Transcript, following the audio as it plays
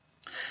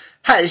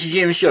Hi, this is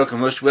James Shokum,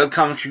 host of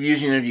Webcomics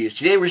Reviews and Interviews.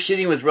 Today we're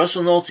sitting with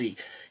Russel Nohety,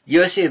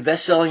 USA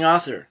best-selling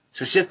author.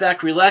 So sit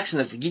back, relax,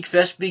 and let the Geek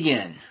Fest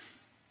begin.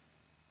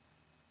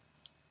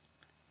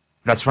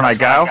 That's when I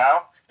go?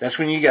 That's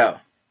when you go.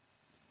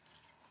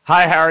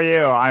 Hi, how are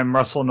you? I'm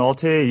Russel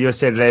Nohety,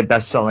 USA Today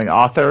best-selling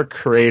author,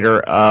 creator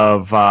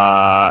of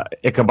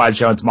Ichabod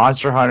Jones'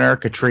 Monster Hunter,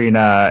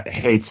 Katrina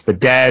Hates the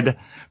Dead,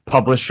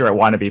 publisher at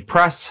Wannabe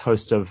Press,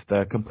 host of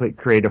the Complete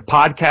Creative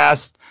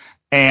Podcast,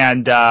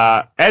 and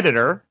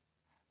editor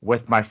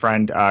with my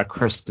friend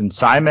Kristen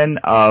Simon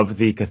of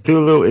the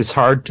Cthulhu is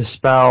Hard to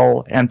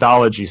Spell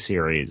anthology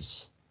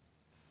series.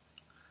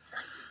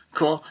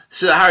 Cool.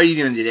 So how are you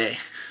doing today?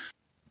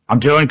 I'm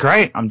doing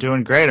great.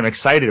 I'm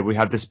excited. We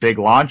have this big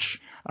launch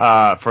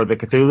for the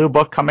Cthulhu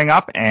book coming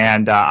up,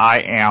 and I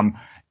am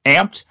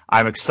amped.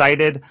 I'm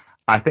excited.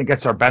 I think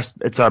it's our best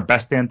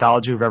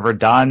anthology we've ever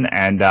done,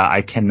 and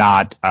I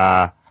cannot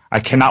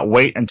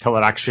wait until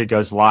it actually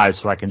goes live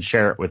so I can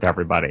share it with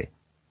everybody.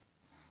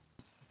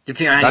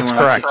 Depending on how you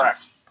want to.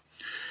 Correct.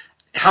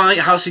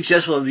 How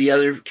successful have the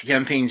other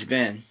campaigns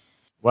been?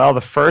 Well, the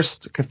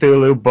first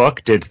Cthulhu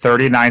book did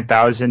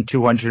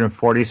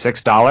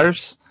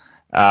 $39,246.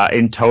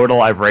 In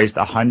total, I've raised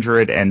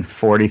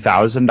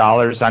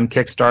 $140,000 on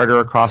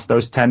Kickstarter across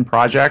those 10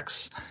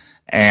 projects,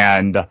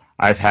 and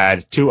I've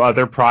had two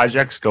other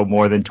projects go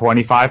more than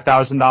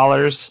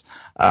 $25,000,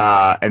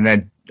 and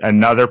then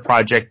another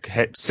project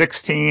hit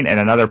 16, and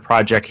another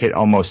project hit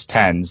almost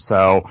 10.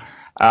 So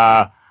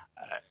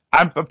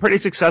I'm pretty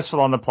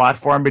successful on the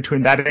platform.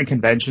 Between that and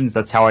conventions,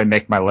 that's how I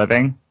make my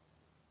living.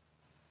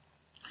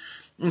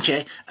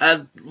 Okay,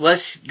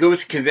 let's go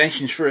with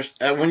conventions first.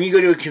 When you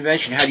go to a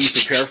convention, how do you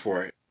prepare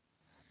for it?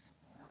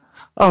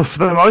 Oh, for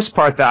the most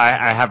part,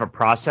 I have a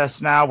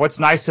process now. What's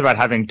nice about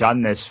having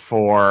done this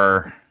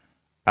for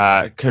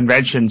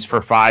conventions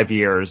for 5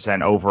 years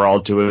and overall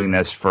doing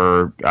this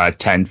for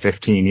 10,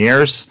 15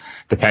 years,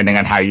 depending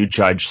on how you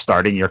judge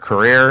starting your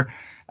career,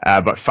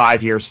 but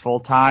 5 years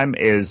full-time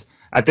is...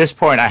 At this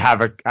point,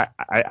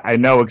 I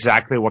know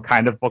exactly what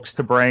kind of books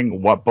to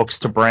bring, what books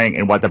to bring,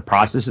 and what the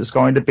process is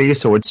going to be.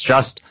 So it's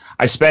just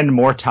I spend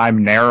more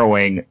time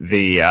narrowing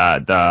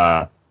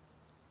the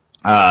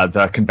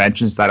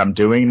conventions that I'm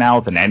doing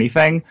now than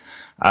anything.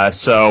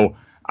 So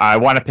I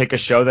want to pick a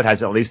show that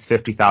has at least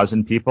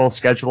 50,000 people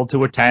scheduled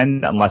to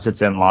attend, unless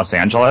it's in Los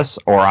Angeles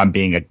or I'm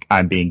being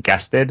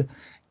guested,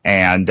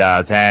 and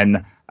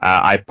then.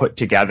 I put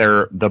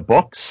together the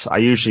books. I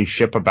usually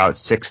ship about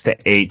 6 to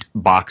 8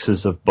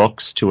 boxes of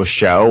books to a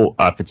show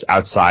if it's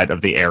outside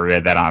of the area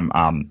that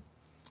I'm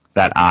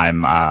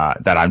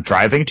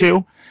driving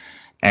to,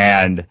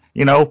 and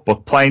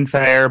book plane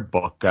fare,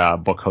 book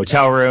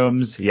hotel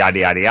rooms, yada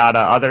yada yada,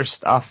 other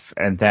stuff,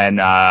 and then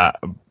I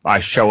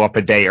show up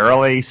a day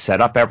early,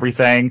 set up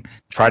everything,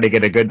 try to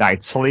get a good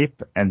night's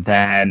sleep, and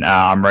then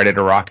I'm ready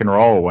to rock and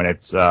roll when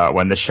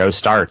the show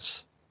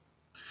starts.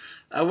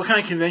 What kind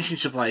of convention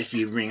supplies do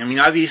you bring? I mean,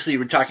 obviously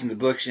we're talking the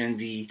books and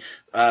the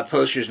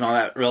posters and all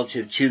that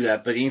relative to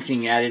that, but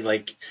anything added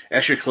like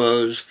extra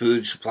clothes,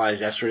 food, supplies,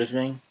 that sort of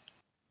thing?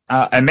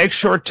 I make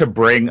sure to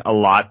bring a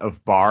lot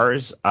of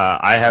bars.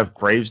 I have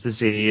Graves'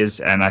 disease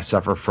and I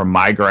suffer from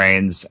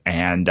migraines,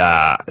 and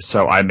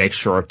so I make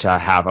sure to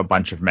have a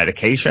bunch of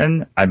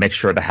medication. I make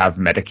sure to have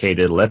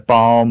medicated lip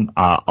balm,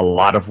 a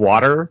lot of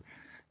water.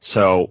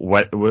 So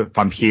if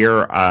I'm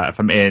here, if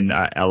I'm in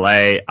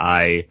LA,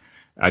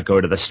 I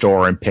go to the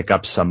store and pick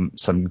up some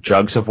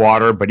jugs of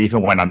water, but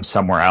even when I'm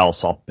somewhere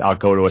else, I'll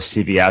go to a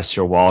CVS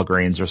or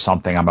Walgreens or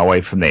something. I'm away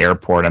from the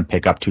airport and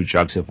pick up 2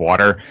 jugs of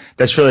water.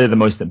 That's really the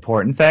most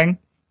important thing,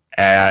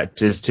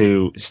 is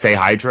to stay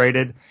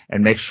hydrated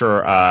and make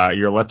sure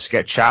your lips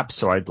get chapped.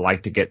 So I'd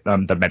like to get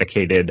them the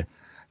medicated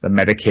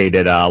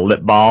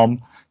lip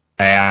balm,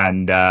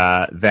 and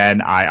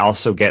then I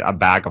also get a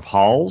bag of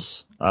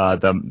Halls,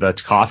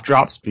 the cough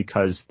drops,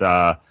 because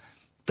the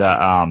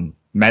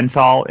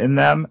menthol in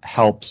them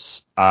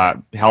helps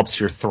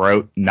your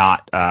throat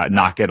not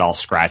get all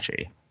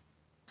scratchy.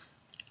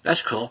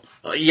 That's cool.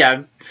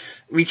 Yeah,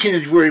 we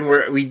tend to worry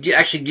more. We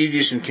actually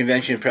do some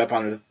convention prep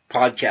on the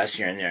podcast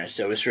here and there,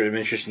 so it's sort of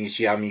interesting to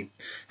see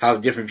how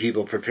different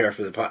people prepare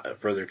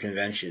for their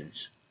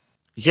conventions.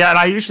 Yeah, and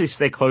I usually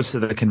stay close to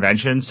the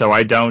convention, so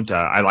I don't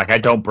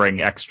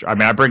bring extra. I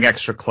mean, I bring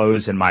extra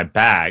clothes in my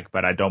bag,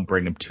 but I don't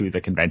bring them to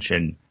the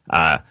convention.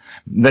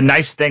 The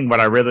nice thing, what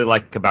I really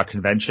like about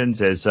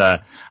conventions is I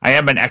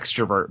am an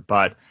extrovert,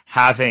 but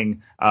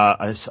having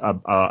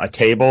a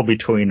table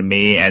between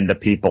me and the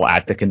people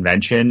at the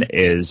convention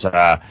is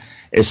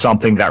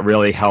something that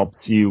really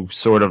helps you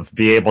sort of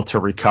be able to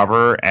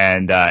recover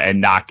and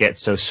not get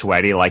so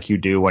sweaty like you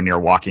do when you're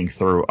walking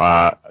through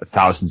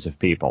thousands of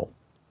people.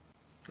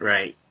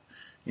 Right.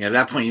 Yeah, at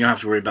that point you don't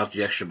have to worry about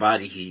the extra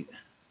body heat.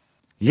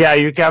 Yeah,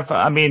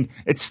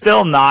 it's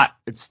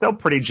still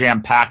pretty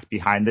jam-packed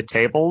behind the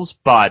tables,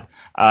 but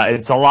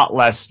it's a lot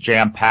less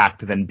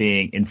jam-packed than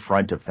being in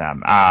front of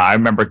them. I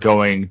remember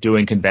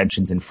doing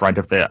conventions in front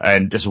of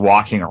and just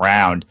walking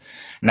around,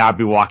 and I'd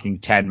be walking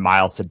 10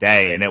 miles a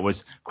day. And it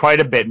was quite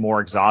a bit more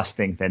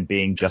exhausting than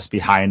being just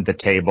behind the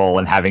table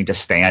and having to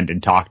stand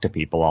and talk to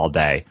people all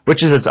day,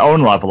 which is its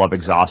own level of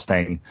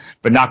exhausting,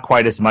 but not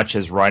quite as much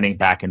as running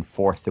back and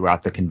forth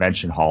throughout the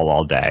convention hall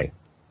all day.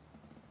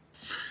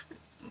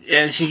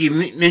 And so you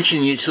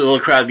mentioned it's a little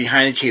crowd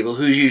behind the table.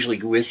 Who's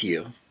usually with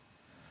you?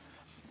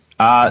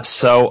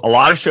 So a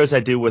lot of shows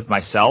I do with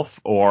myself,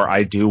 or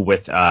I do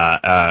with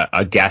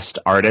a guest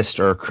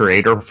artist or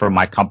creator from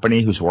my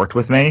company who's worked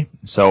with me.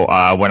 So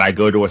when I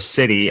go to a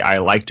city, I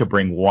like to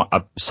bring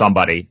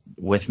somebody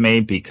with me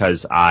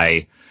because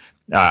I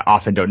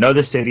often don't know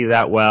the city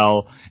that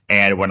well.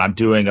 And when I'm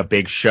doing a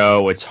big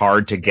show, it's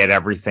hard to get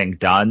everything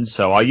done.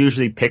 So I'll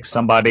usually pick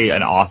somebody,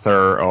 an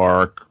author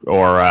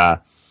or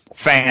a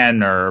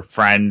fan or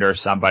friend or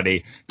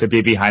somebody, to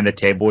be behind the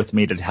table with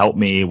me to help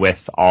me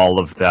with all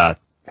of the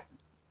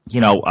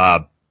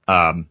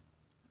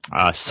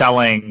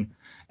selling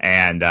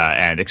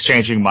and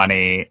exchanging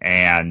money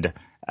and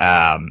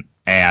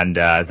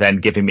then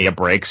giving me a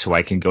break so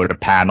I can go to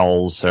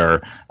panels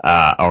or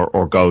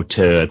go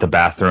to the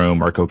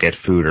bathroom or go get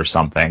food or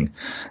something.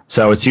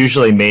 So it's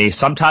usually me.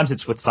 Sometimes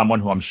it's with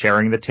someone who I'm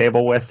sharing the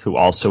table with, who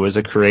also is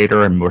a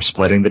creator, and we're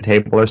splitting the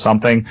table or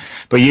something.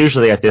 But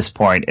usually at this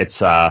point,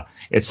 it's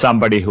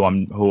somebody who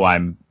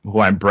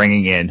I'm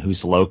bringing in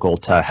who's local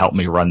to help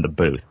me run the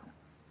booth.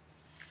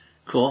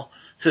 Cool.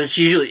 So it's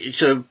usually,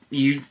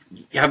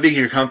 how big is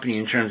your company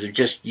in terms of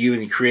just you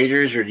and the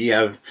creators, or do you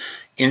have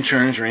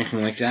interns or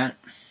anything like that?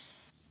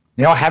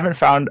 I haven't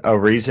found a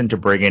reason to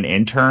bring in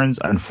interns.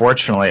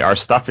 Unfortunately, our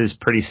stuff is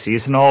pretty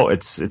seasonal.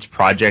 It's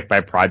project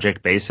by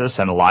project basis,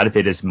 and a lot of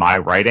it is my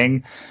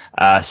writing.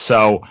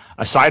 So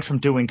aside from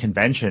doing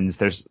conventions,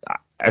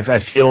 I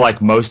feel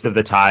like most of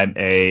the time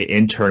a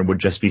intern would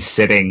just be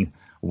sitting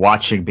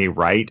watching me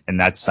write, and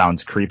that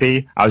sounds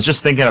creepy. I was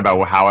just thinking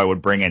about how I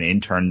would bring in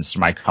interns to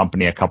my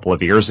company a couple of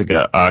days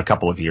ago.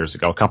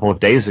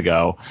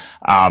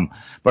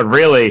 But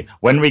really,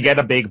 when we get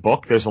a big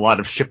book, there's a lot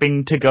of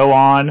shipping to go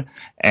on,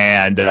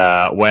 and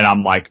when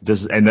I'm like,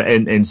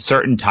 in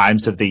certain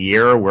times of the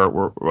year,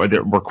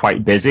 we're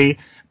quite busy.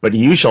 But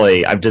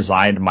usually I've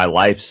designed my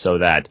life so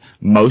that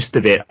most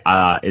of it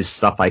is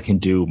stuff I can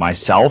do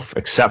myself,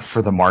 except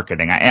for the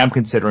marketing. I am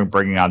considering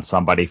bringing on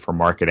somebody for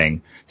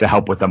marketing to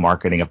help with the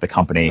marketing of the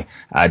company,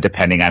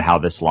 depending on how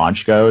this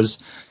launch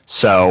goes.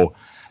 So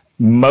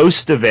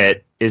most of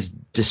it is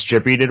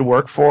distributed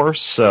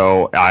workforce.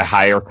 So I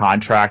hire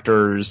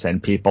contractors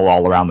and people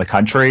all around the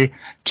country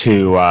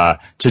to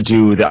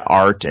do the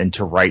art and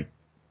to write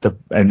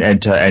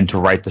to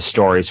write the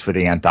stories for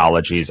the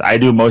anthologies. I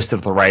do most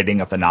of the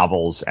writing of the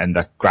novels and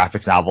the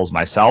graphic novels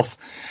myself.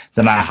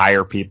 Then I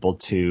hire people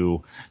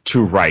to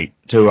write,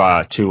 do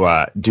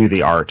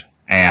the art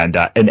and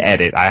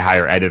edit. I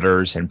hire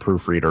editors and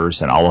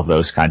proofreaders and all of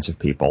those kinds of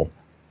people.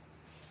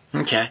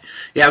 Okay.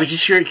 Yeah, I was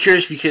just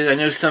curious because I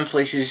know some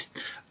places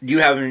do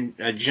have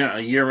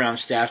a year-round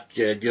staff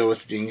to deal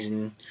with things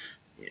and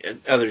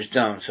others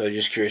don't. So I'm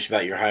just curious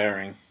about your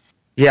hiring.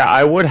 Yeah,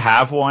 I would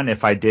have one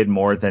if I did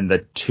more than the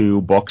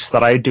 2 books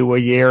that I do a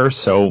year.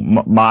 So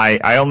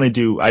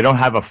I don't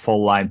have a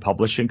full line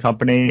publishing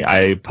company.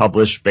 I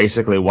publish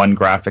basically 1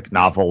 graphic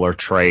novel or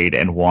trade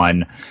and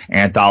 1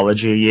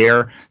 anthology a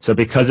year. So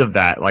because of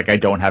that, I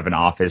don't have an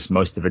office.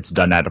 Most of it's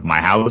done out of my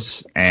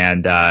house,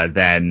 and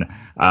then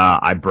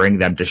I bring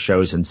them to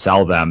shows and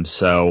sell them.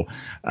 So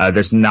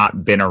there's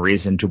not been a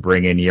reason to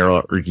bring in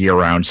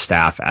year-round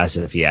staff as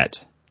of yet.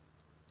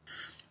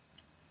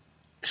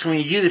 So when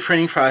you do the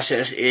printing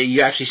process,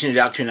 you actually send it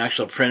out to an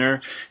actual printer.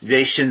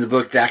 They send the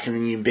book back, and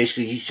then you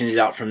basically send it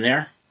out from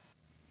there?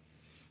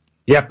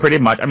 Yeah, pretty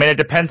much. I mean, it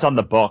depends on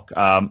the book.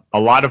 A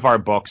lot of our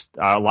books,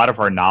 a lot of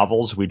our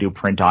novels, we do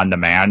print on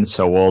demand.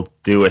 So we'll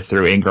do it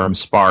through Ingram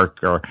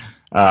Spark or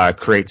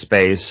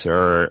CreateSpace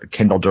or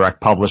Kindle Direct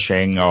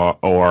Publishing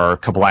or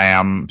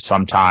Kablam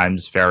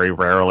sometimes, very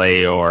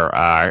rarely, or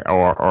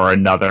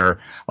another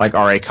like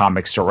RA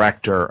Comics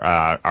Direct or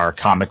our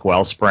Comic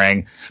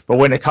Wellspring. But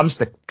when it comes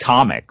to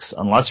comics,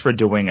 unless we're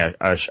doing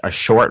a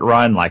short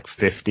run like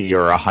 50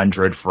 or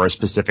 100 for a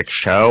specific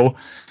show,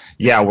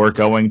 yeah, we're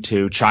going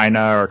to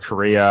China or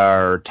Korea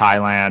or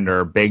Thailand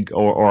or big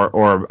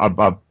or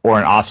an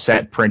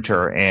offset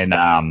printer in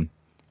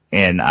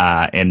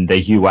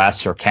the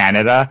U.S. or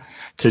Canada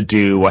to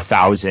do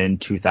 1,000,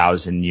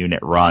 2,000 unit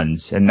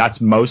runs. And that's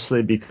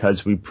mostly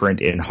because we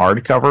print in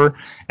hardcover,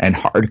 and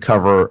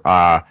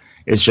hardcover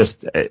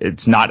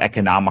it's not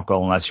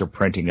economical unless you're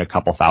printing a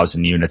couple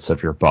thousand units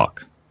of your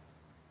book.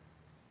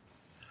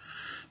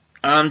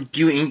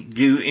 Do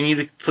any of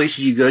the places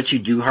you go to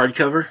do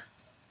hardcover?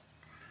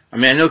 I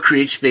mean, I know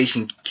CreateSpace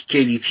and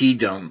KDP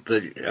don't,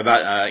 but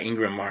about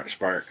Ingram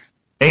Spark.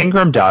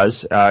 Ingram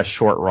does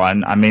short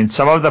run. I mean,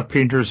 some of the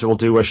printers will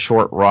do a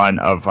short run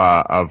of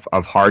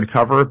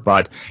hardcover,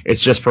 but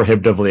it's just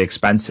prohibitively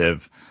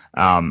expensive.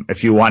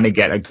 If you want to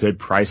get a good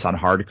price on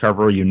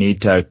hardcover, you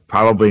need to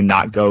probably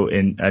not go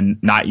in and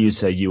not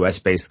use a U.S.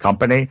 based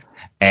company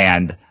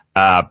and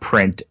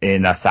print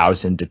in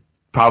 1,000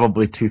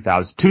 probably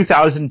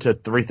 2,000 to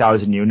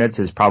 3,000 units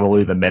is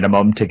probably the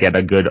minimum to get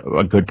a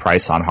good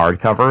price on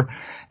hardcover.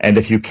 And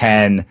if you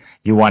can,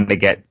 you want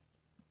to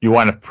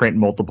print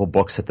multiple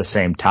books at the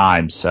same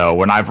time. So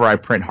whenever I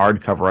print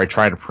hardcover, I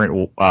try to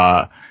print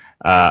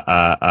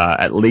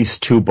at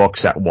least 2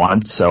 books at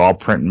once. So I'll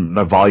print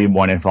the volume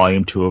 1 and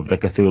volume 2 of the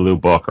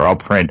Cthulhu book, or I'll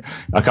print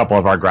a couple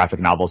of our graphic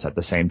novels at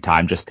the same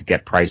time just to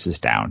get prices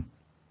down.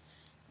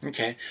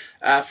 Okay.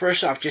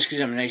 First off, just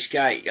because I'm a nice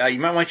guy, you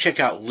might want to check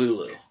out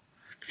Lulu,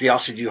 because they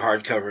also do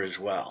hardcover as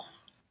well.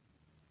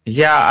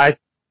 Yeah,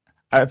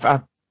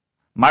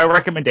 my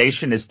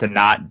recommendation is to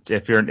not,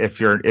 if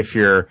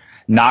you're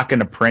not going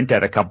to print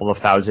at a couple of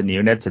thousand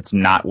units, it's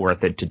not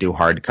worth it to do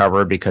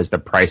hardcover because the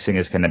pricing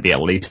is going to be at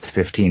least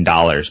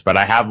 $15. But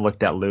I have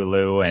looked at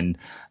Lulu,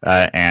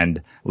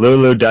 and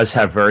Lulu does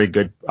have very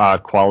good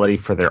quality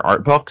for their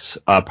art books.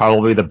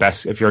 Probably the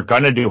best if you're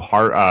going to do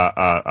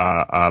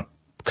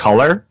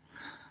color.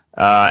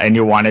 And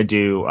you want to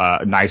do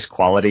nice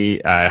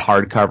quality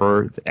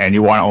hardcover, and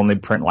you want to only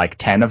print like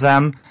 10 of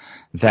them,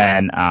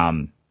 then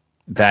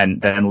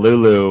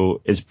Lulu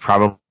is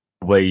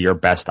probably your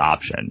best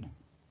option.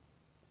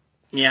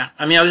 Yeah,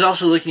 I mean, I was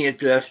also looking at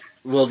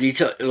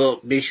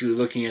basically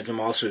looking at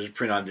them also as a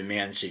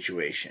print-on-demand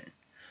situation.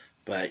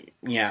 But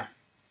yeah,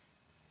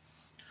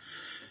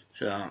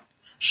 so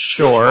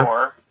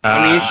sure.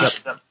 I mean,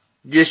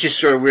 it's just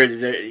sort of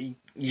weird that you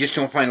just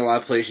don't find a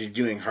lot of places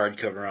doing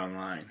hardcover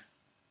online.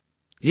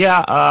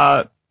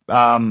 Yeah,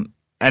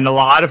 and a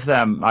lot of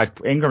them, like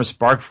Ingram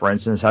Spark, for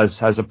instance,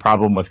 has a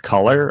problem with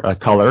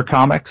color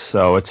comics,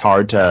 so it's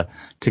hard to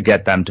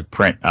get them to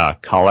print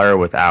color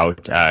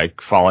without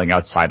falling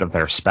outside of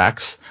their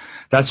specs.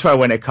 That's why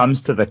when it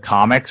comes to the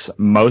comics,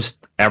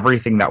 most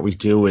everything that we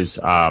do is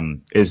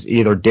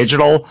either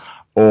digital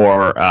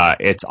or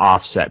it's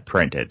offset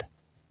printed.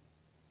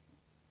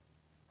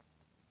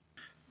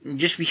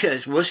 Just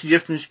because, what's the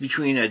difference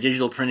between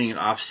digital printing and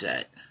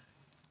offset?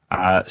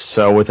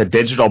 So with a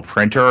digital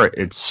printer,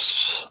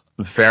 it's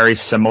very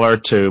similar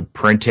to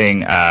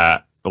printing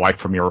like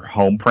from your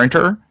home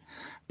printer,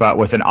 but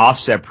with an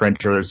offset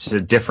printer, it's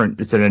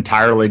an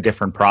entirely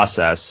different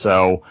process.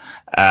 So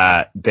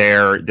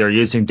they're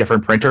using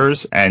different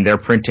printers, and they're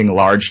printing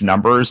large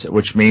numbers,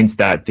 which means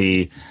that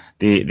the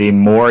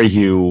more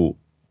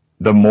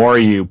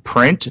you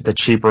print, the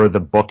cheaper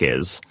the book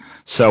is.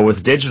 So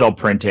with digital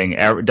printing,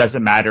 it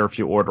doesn't matter if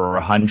you order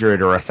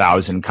 100 or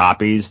 1,000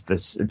 copies.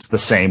 It's the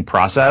same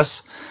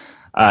process.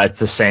 It's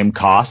the same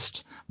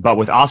cost. But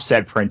with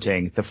offset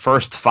printing, the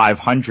first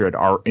 500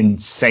 are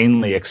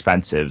insanely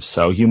expensive.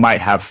 So you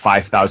might have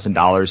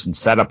 $5,000 in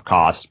setup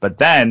costs, but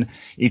then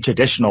each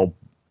additional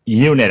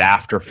unit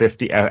after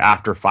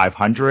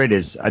 500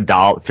 is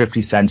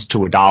 $0.50 to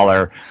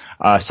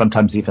 $1.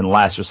 Sometimes even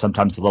less, or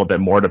sometimes a little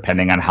bit more,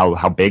 depending on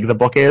how big the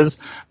book is.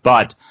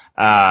 But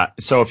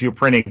so if you're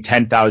printing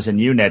 10,000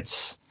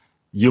 units,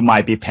 you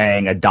might be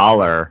paying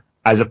 $1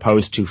 as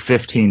opposed to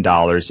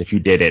 $15 if you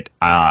did it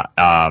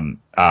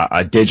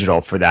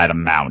digital for that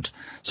amount.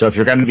 So if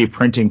you're going to be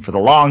printing for the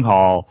long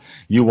haul,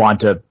 you want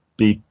to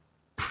be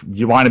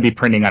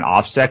printing on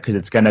offset because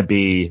it's going to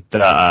be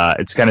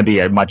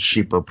a much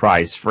cheaper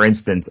price. For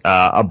instance,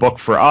 a book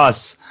for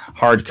us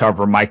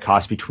hardcover might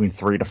cost between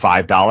 $3 to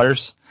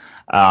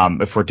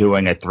 $5. If we're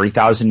doing a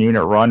 3,000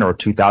 unit run or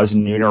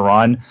 2,000 unit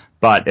run.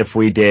 But if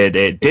we did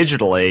it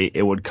digitally,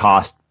 it would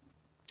cost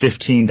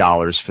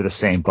 $15 for the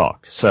same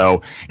book.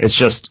 So it's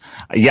just,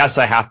 yes,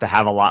 I have to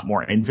have a lot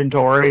more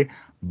inventory,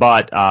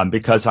 but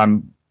because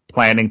I'm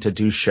planning to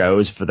do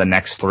shows for the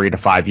next 3 to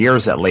 5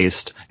 years at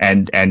least,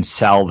 and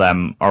sell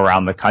them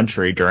around the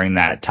country during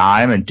that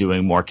time, and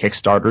doing more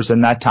Kickstarters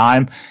in that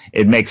time,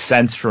 it makes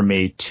sense for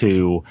me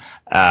to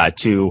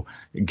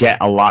get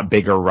a lot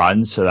bigger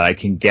runs so that I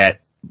can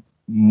get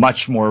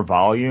much more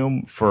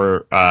volume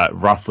for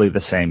roughly the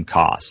same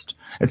cost.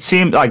 It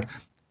seems like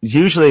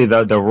usually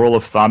the rule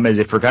of thumb is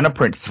if you're going to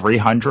print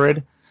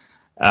 300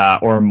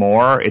 or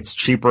more, it's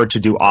cheaper to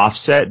do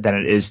offset than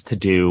it is to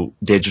do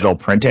digital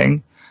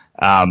printing.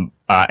 And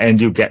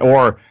you get,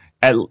 or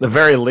at the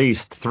very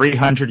least,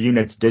 300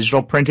 units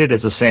digital printed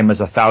is the same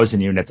as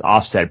 1,000 units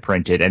offset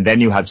printed, and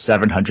then you have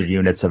 700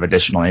 units of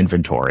additional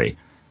inventory.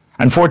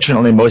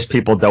 Unfortunately, most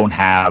people don't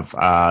have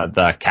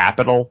the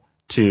capital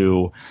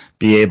to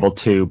be able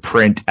to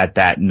print at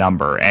that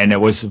number. And it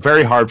was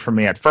very hard for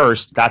me at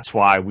first. That's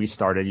why we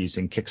started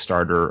using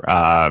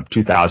Kickstarter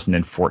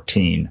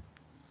 2014.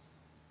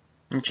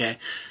 Okay.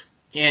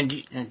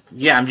 And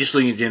yeah, I'm just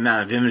looking at the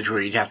amount of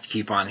inventory you'd have to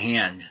keep on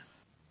hand.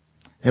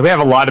 And we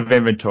have a lot of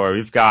inventory.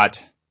 We've got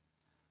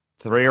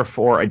 3 or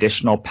 4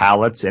 additional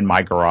pallets in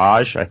my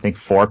garage. I think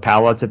 4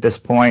 pallets at this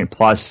point,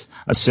 plus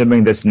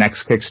assuming this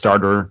next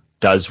Kickstarter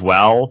does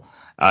well,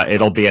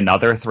 it'll be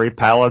another 3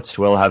 pallets.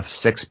 We'll have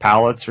 6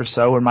 pallets or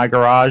so in my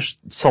garage.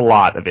 It's a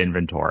lot of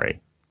inventory.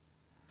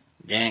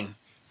 Dang,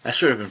 that's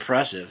sort of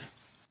impressive.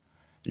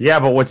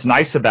 Yeah, but what's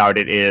nice about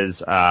it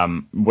is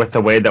with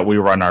the way that we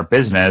run our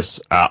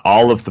business,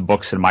 all of the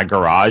books in my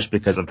garage,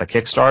 because of the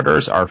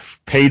Kickstarters, are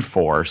paid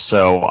for.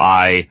 So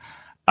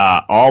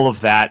all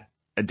of that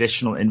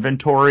additional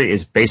inventory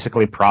is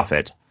basically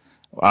profit,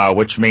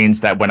 which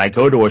means that when I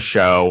go to a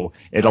show,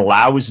 it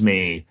allows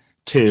me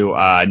to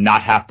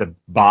not have to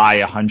buy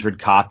 100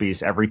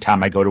 copies every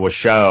time I go to a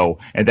show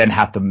and then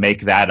have to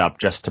make that up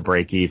just to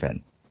break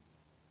even.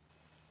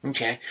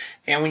 Okay.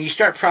 And when you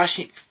start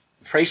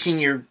pricing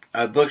your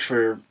books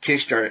for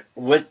Kickstarter,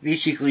 what's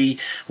the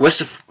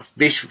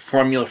basic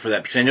formula for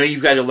that? Because I know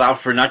you've got to allow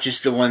for not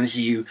just the ones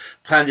you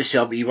plan to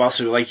sell, but you've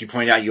also, like you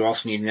pointed out, you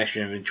also need an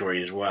extra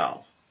inventory as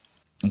well.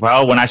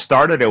 Well, when I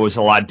started, it was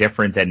a lot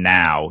different than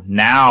now.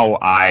 Now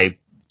I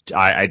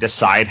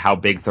decide how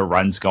big the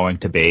run's going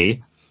to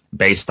be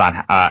based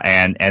on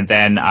and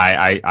then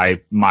I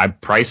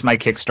price my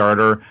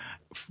Kickstarter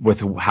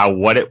with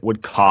what it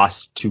would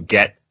cost to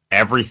get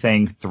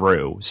everything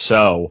through.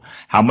 So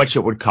how much it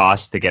would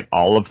cost to get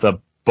all of the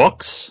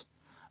books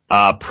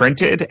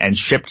printed and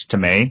shipped to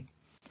me,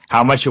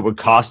 how much it would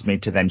cost me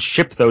to then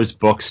ship those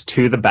books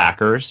to the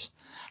backers,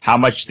 how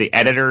much the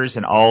editors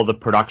and all the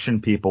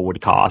production people would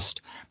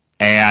cost,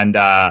 and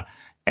how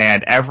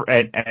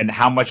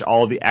much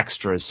all the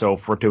extras. So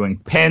if we're doing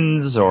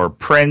pins or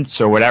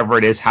prints or whatever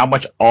it is, how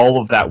much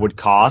all of that would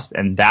cost,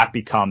 and that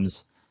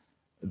becomes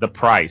the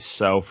price.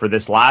 So for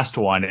this last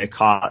one,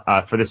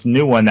 for this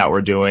new one that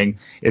we're doing,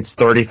 it's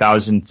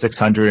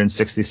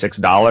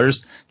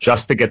 $30,666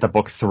 just to get the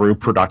book through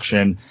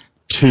production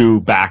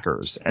to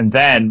backers. And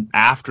then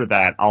after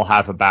that, I'll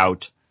have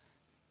about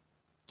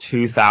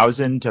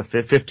 2,000 to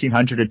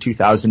 1,500 to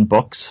 2,000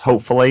 books,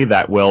 hopefully,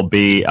 that will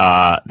be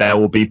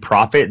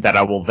profit that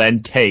I will then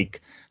take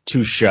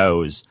to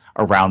shows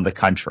around the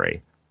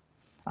country.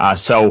 But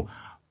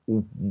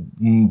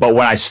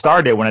when I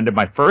started, when I did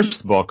my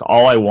first book,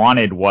 all I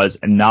wanted was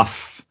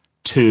enough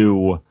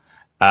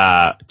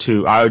I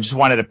just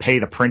wanted to pay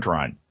the print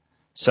run.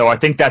 So I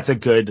think that's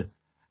at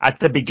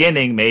the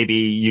beginning, maybe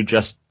you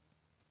just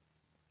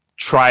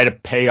try to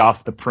pay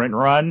off the print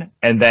run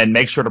and then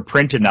make sure to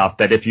print enough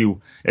that if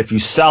you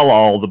sell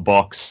all the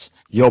books,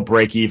 you'll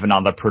break even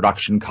on the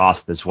production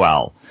cost as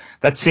well.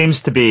 That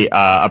seems to be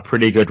a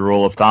pretty good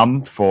rule of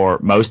thumb for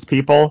most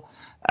people.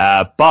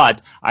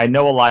 But I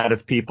know a lot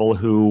of people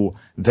who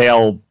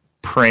they'll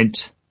try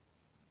and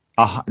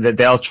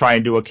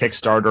do a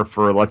Kickstarter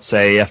for, let's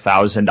say,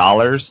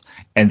 $1,000,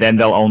 and then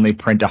they'll only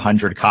print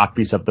 100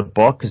 copies of the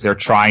book because they're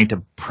trying to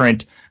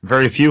print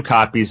very few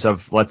copies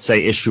of, let's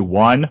say, issue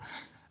 1,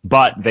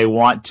 but they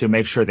want to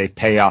make sure they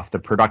pay off the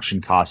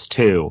production cost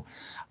too.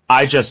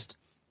 I just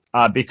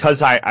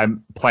because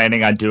I'm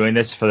planning on doing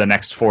this for the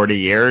next 40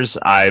 years,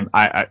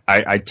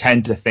 I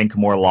tend to think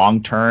more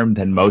long term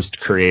than most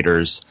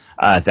creators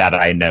that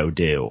I know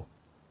do.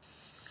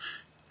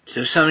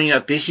 So summing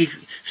up, so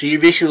you're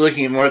basically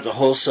looking at more at the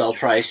wholesale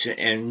price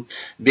and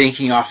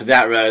banking off of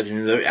that rather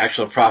than the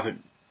actual profit,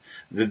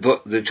 the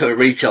total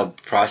retail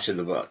price of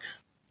the book.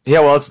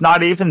 Yeah, well, it's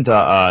not even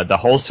the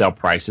wholesale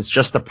price. It's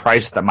just the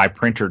price that my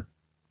printer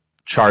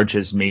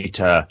charges me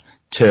to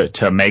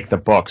make the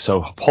book. So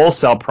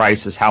wholesale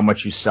price is how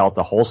much you sell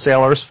to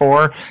wholesalers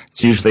for.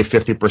 It's usually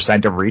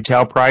 50% of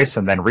retail price,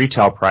 and then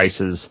retail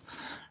price is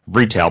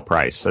retail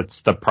price.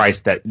 It's the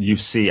price that you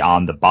see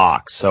on the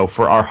box. So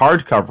for our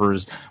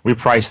hardcovers, we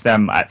price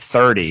them at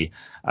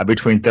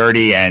between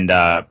 $30 and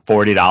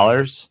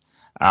 $40.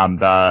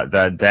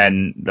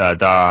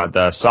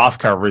 The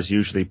soft covers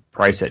usually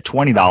price at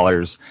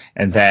 $20,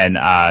 and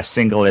then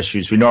single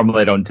issues. We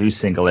normally don't do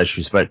single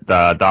issues, but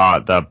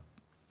the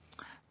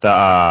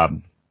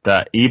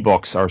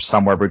ebooks are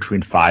somewhere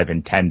between $5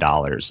 and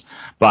 $10.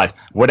 But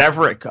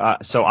whatever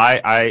so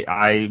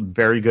I'm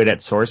very good at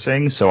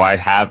sourcing. So I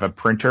have a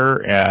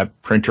printer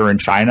in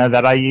China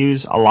that I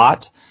use a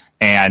lot,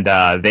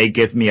 and they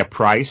give me a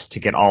price to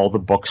get all the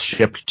books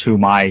shipped to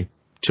my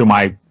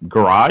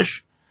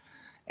garage.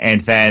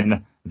 And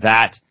then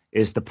that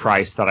is the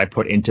price that I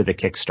put into the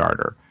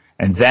Kickstarter.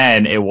 And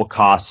then it will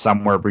cost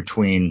somewhere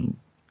between,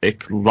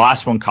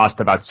 last one cost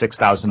about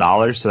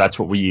 $6,000. So that's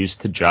what we use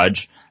to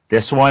judge.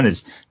 This one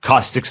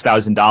cost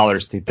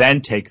 $6,000 to then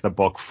take the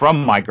book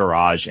from my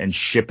garage and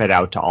ship it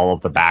out to all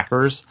of the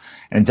backers.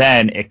 And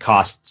then it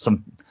cost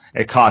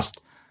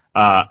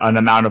an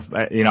amount of,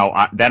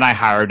 then I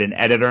hired an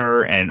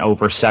editor and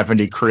over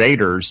 70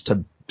 creators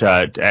to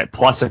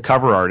plus a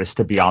cover artist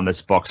to be on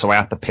this book. So I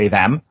have to pay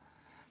them.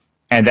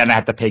 And then I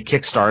have to pay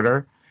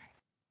Kickstarter,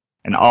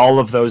 and all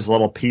of those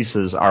little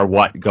pieces are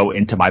what go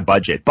into my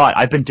budget. But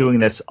I've been doing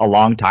this a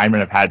long time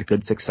and I've had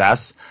good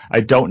success. I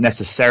don't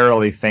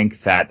necessarily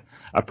think that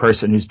a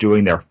person who's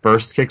doing their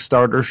first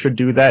Kickstarter should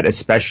do that,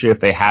 especially if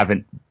they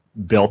haven't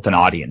built an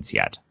audience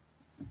yet.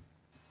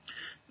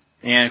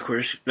 And of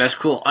course, that's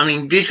cool. I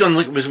mean,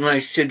 basically, when I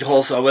said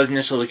wholesale, I wasn't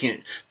necessarily looking at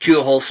two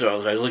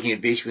wholesalers. I was looking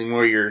at basically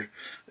more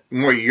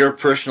your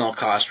personal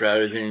cost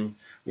rather than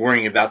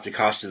worrying about the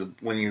cost of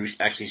when you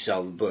actually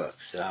sell the book.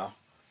 So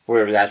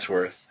whatever that's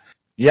worth.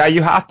 Yeah,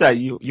 you have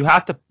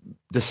to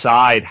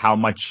decide how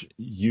much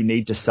you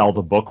need to sell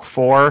the book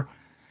for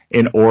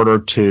in order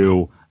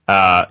to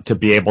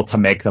be able to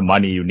make the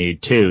money you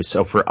need too.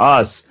 So for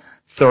us,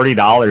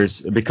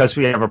 $30, because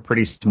we have a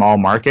pretty small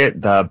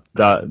market, the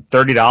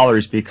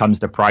 $30 becomes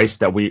the price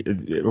a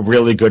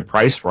really good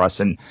price for us.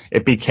 And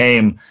it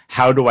became,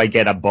 how do I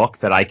get a book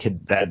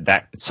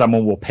that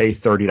someone will pay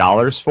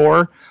 $30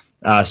 for?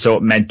 So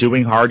it meant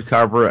doing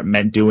hardcover. It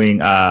meant doing,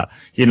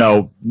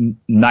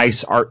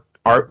 nice art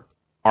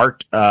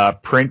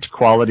print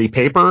quality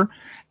paper,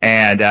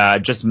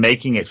 and just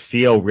making it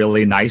feel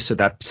really nice so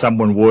that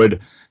someone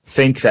would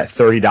think that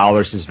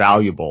 $30 is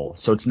valuable.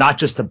 So it's not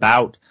just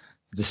about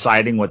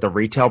deciding what the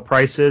retail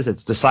price is.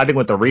 It's deciding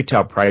what the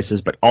retail price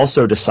is, but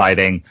also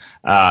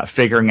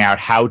figuring out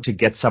how to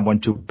get someone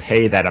to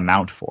pay that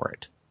amount for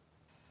it.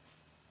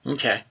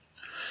 Okay.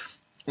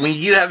 When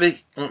you have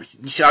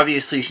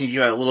obviously, since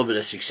you had a little bit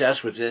of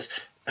success with this,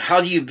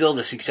 how do you build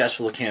a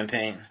successful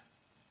campaign?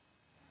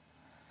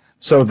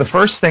 So the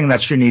first thing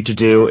that you need to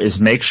do is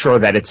make sure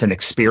that it's an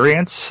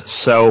experience.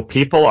 So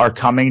people are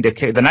coming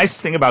to the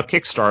nice thing about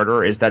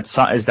Kickstarter is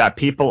that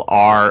people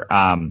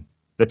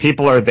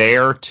are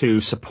there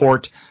to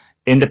support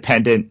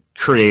independent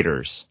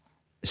creators.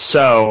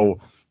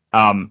 So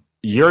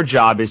your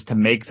job is to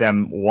make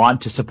them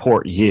want to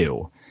support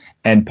you.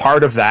 And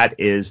part of that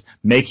is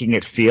making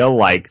it feel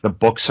like the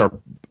books are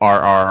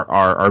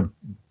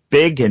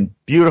big and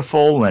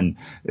beautiful and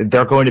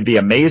they're going to be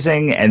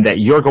amazing and that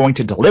you're going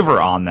to deliver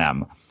on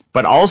them,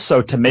 but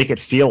also to make it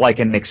feel like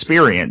an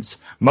experience.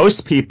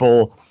 Most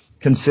people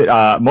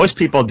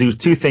do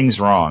two things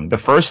wrong. The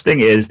first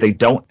thing is they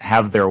don't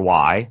have their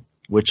why,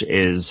 which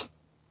is,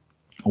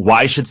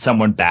 why should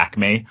someone back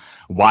me?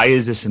 Why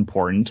is this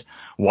important?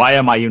 Why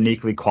am I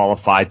uniquely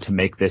qualified to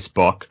make this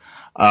book?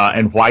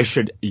 And why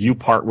should you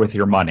part with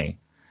your money?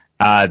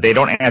 They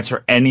don't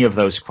answer any of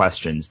those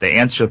questions. They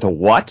answer the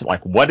what,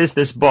 like, what is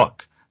this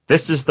book?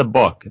 This is the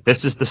book.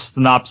 This is the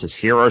synopsis.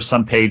 Here are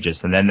some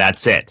pages, and then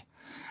that's it.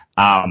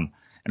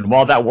 And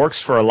while that works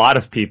for a lot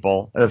of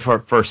people,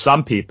 for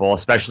some people,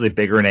 especially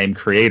bigger name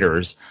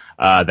creators,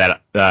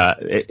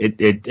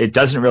 it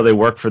doesn't really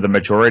work for the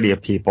majority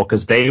of people,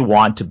 because they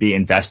want to be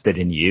invested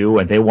in you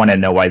and they want to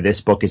know why this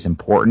book is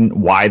important,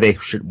 why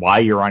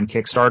you're on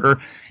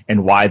Kickstarter,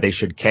 and why they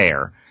should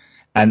care.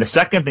 And the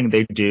second thing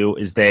they do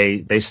is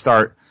they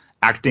start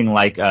acting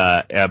like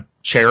a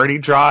charity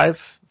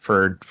drive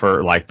for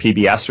like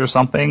PBS or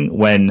something,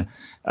 when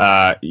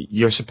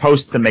you're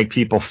supposed to make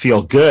people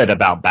feel good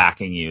about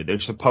backing you. They're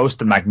supposed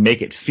to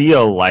make it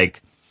feel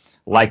like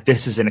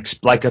this is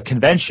like a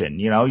convention.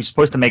 You're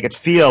supposed to make it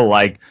feel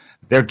like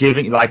they're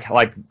giving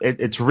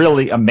it's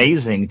really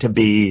amazing to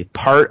be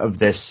part of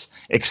this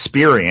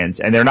experience.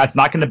 And it's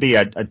not going to be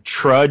a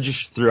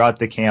trudge throughout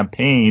the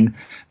campaign.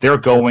 They're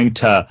going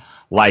to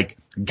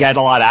get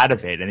a lot out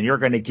of it, and you're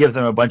going to give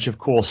them a bunch of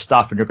cool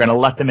stuff, and you're going to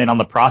let them in on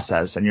the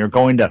process, and you're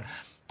going to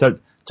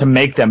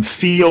make them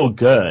feel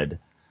good.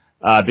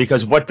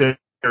 Because what they're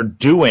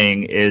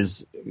doing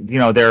is,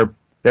 they're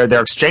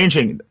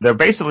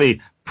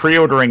basically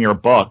pre-ordering your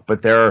book,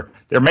 but they're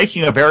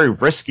making a very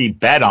risky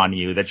bet on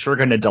you that you're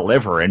going to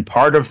deliver. And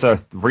part of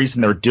the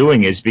reason they're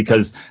doing is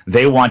because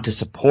they want to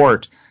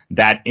support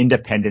that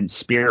independent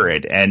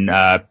spirit. And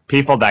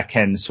people that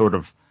can sort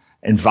of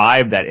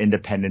imbibe that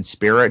independent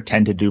spirit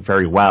tend to do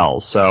very well.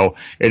 So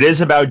it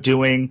is about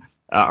doing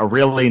a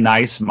really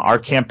nice. Our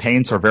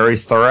campaigns are very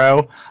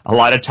thorough. A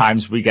lot of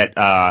times we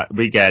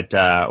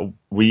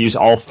use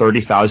all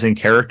 30,000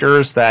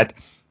 characters that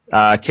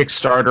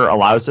Kickstarter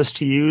allows us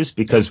to use,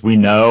 because we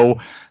know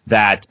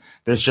that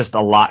there's just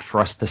a lot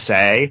for us to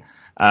say.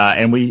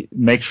 And we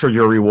make sure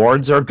your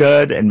rewards are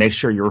good and make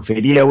sure your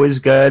video is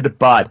good.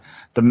 But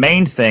the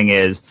main thing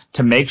is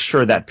to make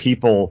sure that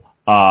people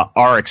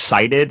are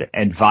excited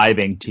and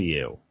vibing to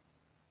you.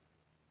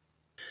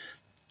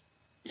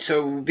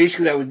 So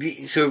basically that would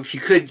be, so if you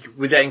could,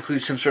 would that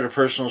include some sort of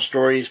personal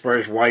story as far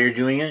as why you're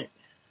doing it?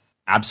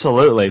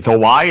 Absolutely. The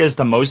why is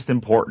the most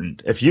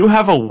important. If you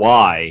have a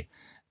why,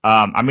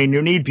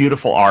 you need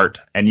beautiful art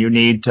and you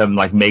need to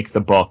make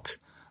the book.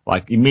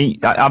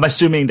 I'm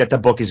assuming that the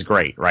book is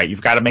great, right?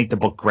 You've got to make the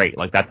book great.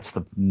 That's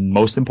the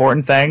most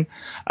important thing.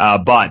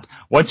 But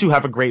once you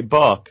have a great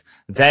book,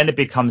 then it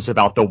becomes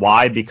about the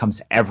why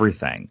becomes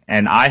everything.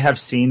 And I have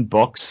seen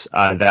books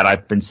that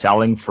I've been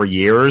selling for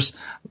years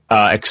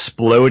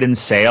explode in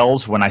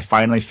sales when I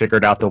finally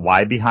figured out the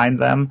why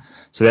behind them.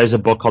 So there's a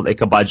book called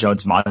Ichabod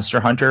Jones Monster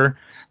Hunter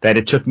that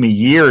it took me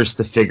years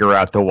to figure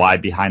out the why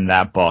behind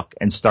that book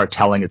and start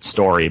telling its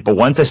story. But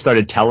once I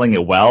started telling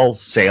it well,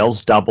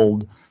 sales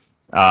doubled.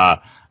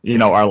 Our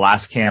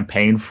last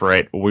campaign for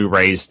it, we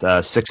raised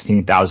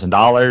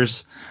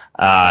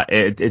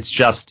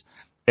 $16,000.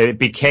 It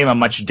became a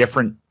much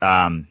different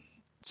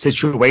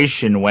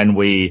situation when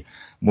we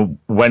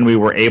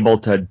were able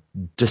to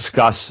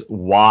discuss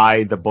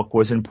why the book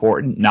was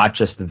important, not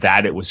just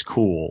that it was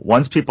cool.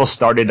 Once people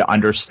started to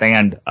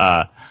understand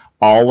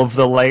all of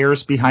the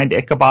layers behind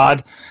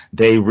Ichabod,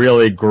 they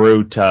really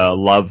grew to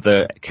love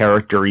the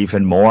character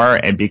even more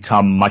and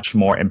become much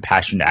more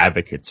impassioned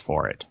advocates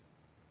for it.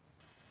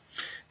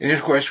 And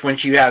of course,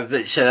 once you have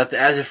it set up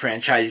as a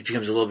franchise, it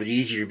becomes a little bit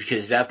easier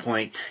because at that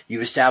point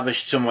you've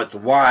established somewhat the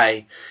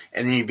why,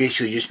 and then you're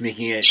basically just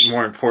making it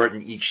more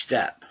important each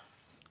step.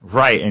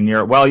 Right, and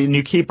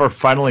you keep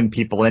funneling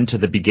people into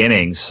the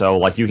beginning, so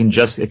like you can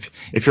just if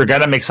you're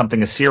gonna make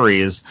something a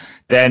series,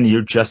 then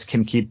you just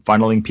can keep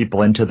funneling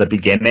people into the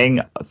beginning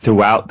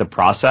throughout the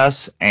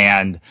process,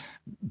 and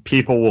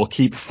people will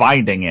keep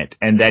finding it,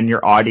 and then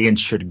your audience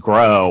should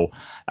grow.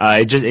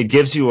 It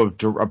gives you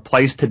a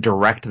place to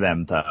direct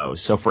them, though.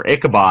 So for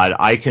Ichabod,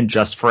 I can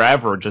just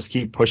forever just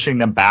keep pushing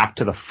them back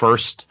to the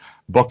first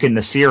book in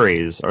the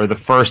series or the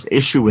first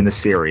issue in the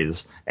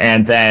series,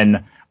 and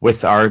then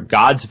with our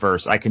God's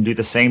Verse, I can do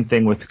the same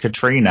thing with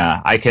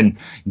Katrina. I can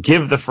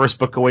give the first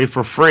book away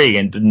for free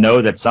and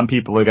know that some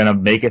people are going to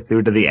make it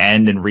through to the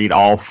end and read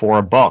all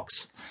 4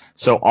 books.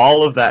 So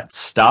all of that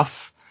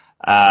stuff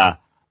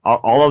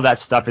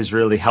is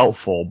really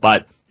helpful,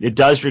 but it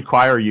does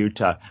require you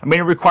to,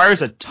 it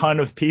requires a ton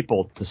of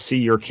people to see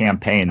your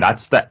campaign.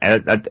 That's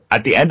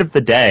at the end of the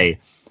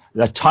day,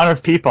 a ton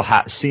of people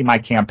see my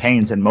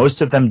campaigns, and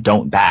most of them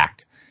don't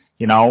back.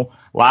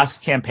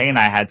 Last campaign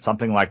I had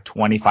something like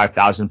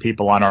 25,000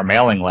 people on our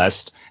mailing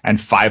list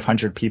and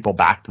 500 people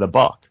backed the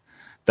book.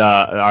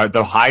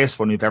 The highest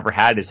one we've ever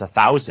had is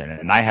 1,000,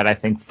 and I had, I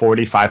think,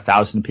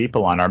 45,000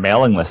 people on our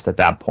mailing list at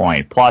that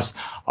point, plus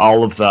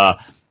all of the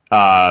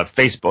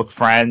Facebook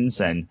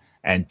friends and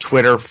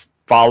Twitter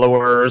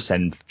followers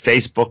and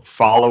Facebook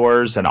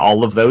followers and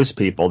all of those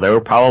people. There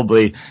were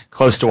probably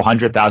close to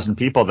 100,000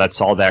 people that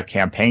saw that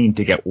campaign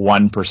to get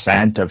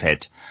 1% of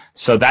it.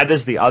 So that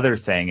is the other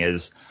thing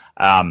is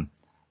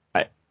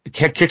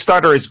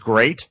Kickstarter is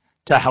great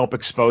to help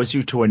expose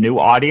you to a new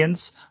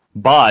audience,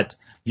 but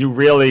you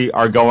really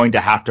are going to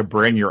have to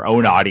bring your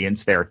own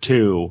audience there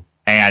too.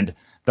 And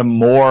the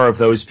more of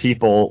those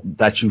people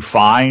that you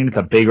find,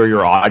 the bigger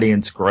your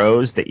audience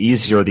grows, the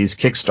easier these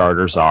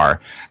Kickstarters are.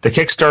 The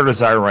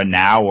Kickstarters I run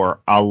now are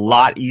a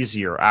lot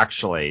easier,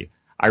 actually,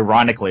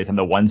 ironically, than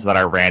the ones that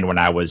I ran when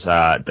I was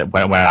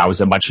when I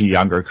was a much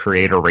younger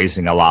creator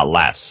raising a lot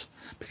less.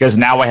 Because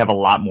now I have a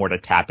lot more to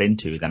tap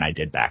into than I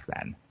did back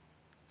then.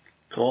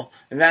 Cool.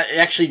 And that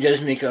actually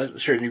does make a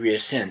certain degree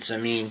of sense.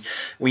 When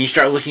you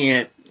start looking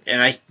at,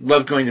 and I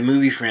love going to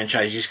movie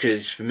franchises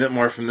because it's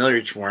more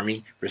familiar for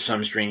me for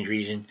some strange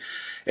reason.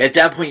 At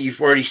that point, you've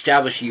already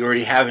established you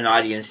already have an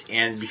audience,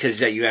 and because of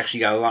that, you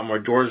actually got a lot more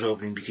doors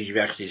opening because you've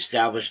actually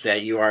established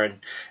that you are an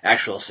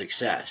actual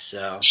success.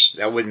 So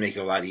that would make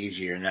it a lot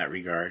easier in that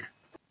regard.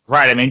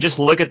 Right. Just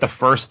look at the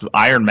first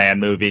Iron Man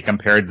movie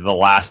compared to the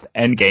last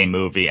Endgame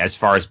movie as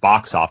far as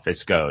box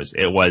office goes.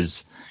 It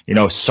was,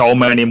 so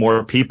many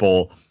more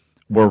people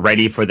were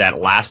ready for that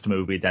last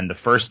movie than the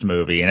first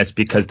movie, and it's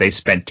because they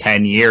spent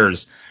 10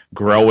 years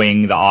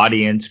growing the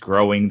audience,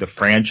 growing the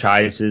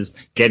franchises,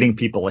 getting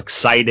people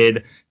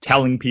excited,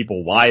 telling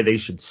people why they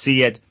should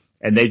see it,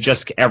 and they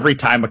just, every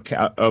time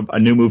a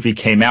new movie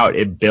came out,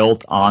 it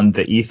built on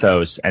the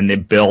ethos, and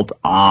it built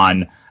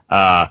on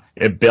the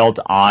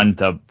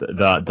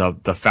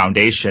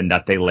foundation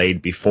that they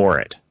laid before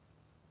it.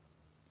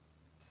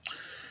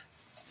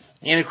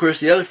 And of course,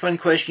 the other fun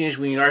question is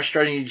when you are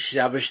starting to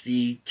establish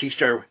the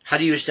Kickstarter, how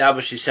do you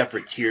establish the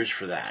separate tiers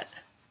for that?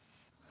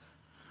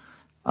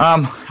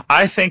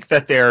 I think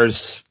that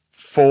there's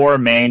 4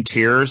 main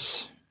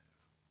tiers.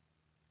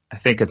 I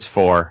think it's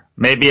 4.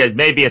 Maybe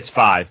it's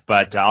 5,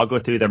 but I'll go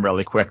through them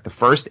really quick. The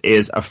first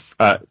is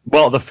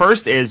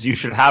you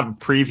should have a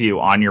preview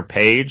on your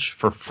page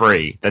for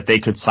free that they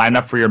could sign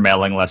up for your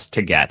mailing list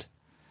to get.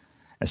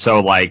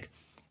 So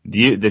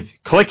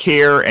click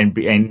here and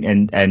get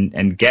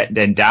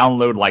and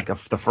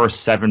download the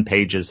first 7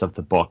 pages of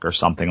the book or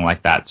something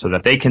like that, so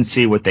that they can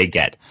see what they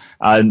get.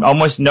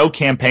 Almost no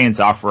campaigns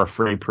offer a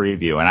free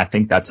preview, and I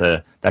think that's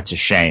a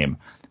shame.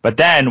 But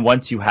then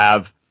once you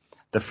have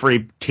the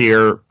free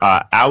tier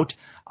out,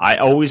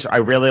 I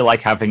really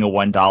like having a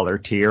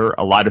 $1 tier.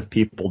 A lot of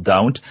people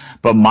don't,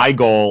 but my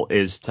goal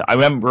is to,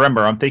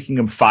 remember, I'm thinking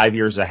of 5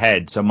 years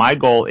ahead. So my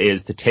goal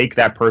is to take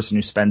that person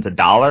who spends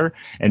 $1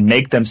 and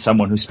make them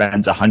someone who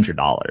spends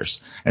 $100.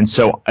 And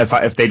so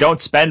if they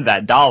don't spend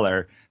that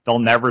 $1, they'll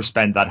never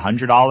spend that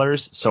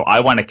 $100. So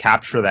I want to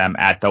capture them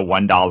at the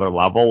 $1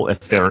 level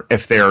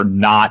if they're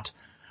not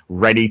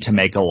ready to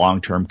make a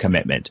long-term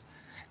commitment.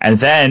 And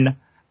then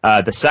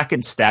the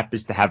second step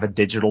is to have a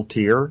digital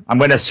tier. I'm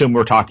going to assume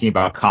we're talking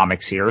about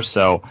comics here.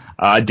 So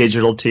a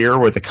digital tier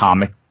where the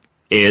comic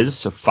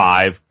is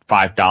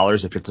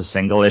 $5 if it's a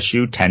single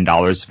issue,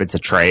 $10 if it's a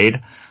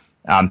trade.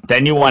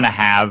 Then you want to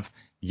have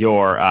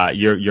your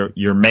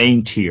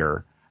main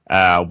tier,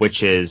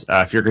 which is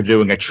if you're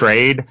doing a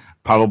trade,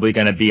 probably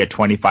going to be a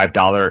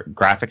 $25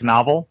 graphic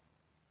novel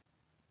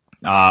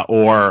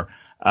or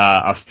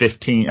a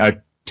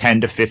 $10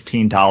 to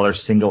 $15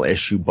 single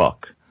issue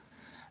book.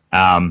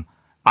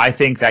 I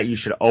think that you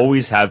should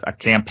always have a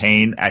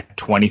campaign at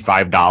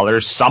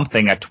 $25,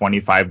 something at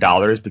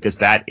 $25, because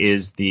that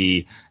is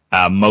the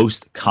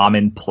most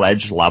common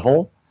pledge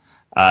level.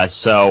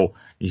 So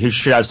you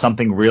should have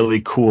something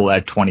really cool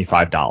at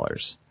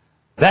 $25.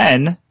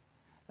 Then,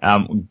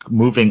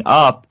 moving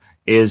up,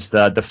 is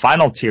the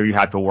final tier you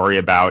have to worry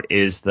about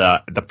is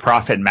the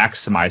profit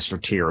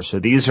maximizer tier. So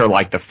these are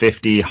like the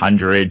 $50,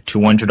 $100,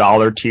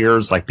 $200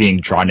 tiers, like being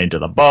drawn into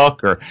the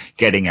book or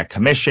getting a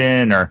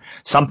commission or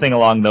something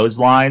along those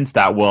lines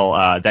that will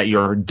that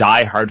your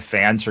diehard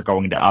fans are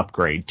going to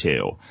upgrade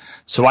to.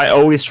 So I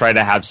always try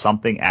to have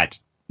something at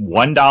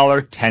 $1,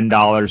 $10,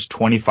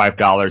 $25,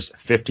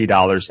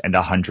 $50, and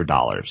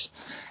 $100.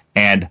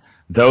 And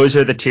those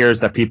are the tiers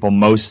that people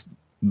most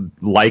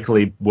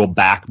likely will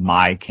back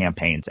my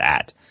campaigns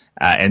at.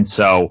 And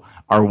so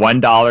our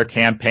 $1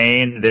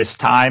 campaign this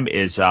time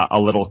is a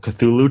little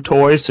Cthulhu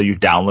toy. So you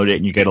download it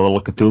and you get a little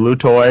Cthulhu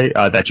toy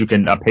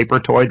a paper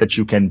toy that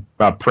you can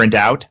print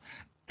out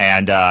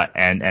and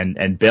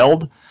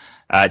build.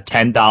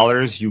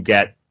 $10 you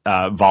get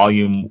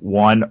volume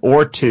 1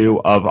 or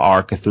 2 of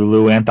our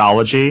Cthulhu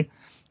anthology.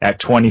 At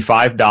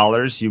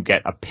 $25, you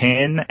get a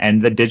pin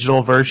and the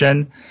digital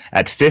version.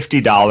 At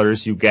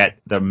 $50, you get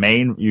the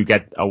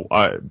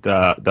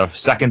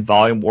second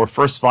volume or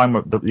first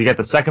volume. You get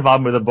the second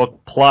volume of the book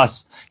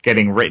plus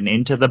getting written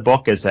into the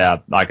book as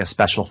a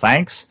special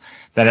thanks.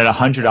 Then at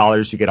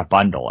 $100, you get a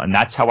bundle, and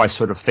that's how I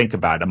sort of think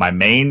about it. My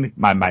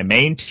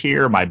main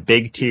tier, my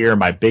big tier,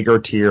 my bigger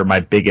tier,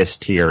 my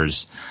biggest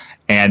tiers,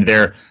 and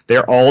they're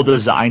all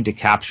designed to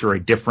capture a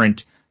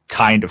different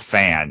kind of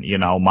fan. You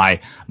know, my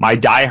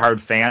diehard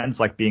fans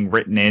like being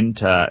written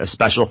into a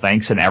special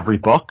thanks in every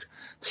book,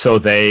 so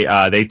they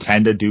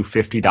tend to do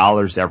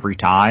 $50 every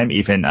time,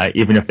 even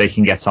if they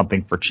can get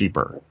something for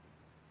cheaper.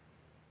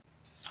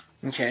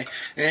 Okay,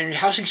 and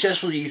how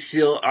successful do you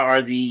feel are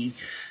I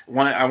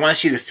want to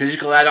see the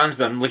physical add-ons,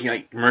 but I'm looking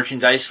at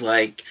merchandise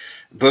like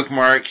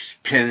bookmarks,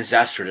 pins,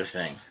 that sort of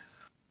thing.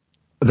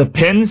 The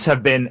pins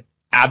have been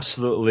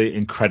absolutely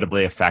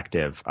incredibly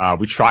effective.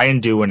 We try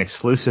and do an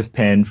exclusive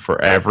pin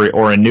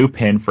or a new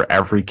pin for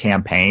every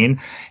campaign,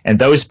 and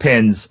those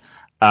pins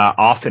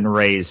often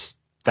raise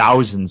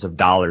thousands of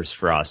dollars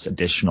for us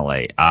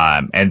additionally,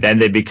 and then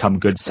they become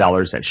good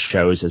sellers at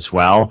shows as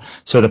well.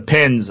 So the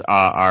pins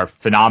are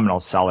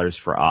phenomenal sellers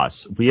for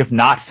us. We have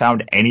not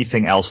found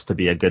anything else to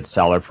be a good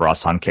seller for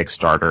us on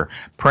Kickstarter.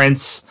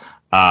 Prints,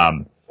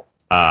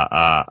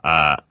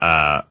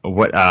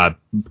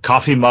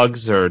 coffee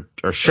mugs or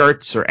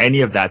shirts or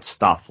any of that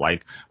stuff.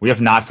 Like, we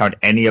have not found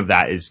any of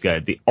that is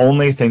good. The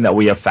only thing that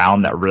we have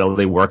found that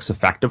really works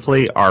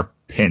effectively are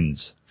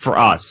pins for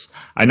us.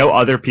 I know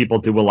other people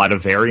do a lot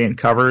of variant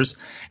covers,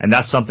 and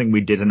that's something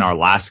we did in our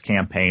last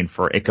campaign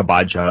for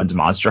Ichabod Jones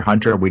Monster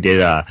Hunter. We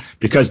did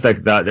because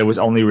it was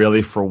only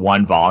really for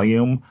one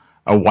volume,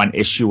 one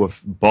issue of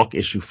book,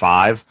 issue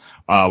 5.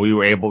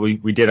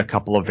 We did a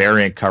couple of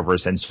variant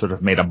covers and sort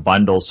of made a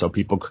bundle so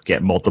people could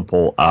get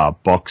multiple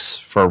books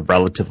for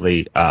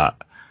relatively and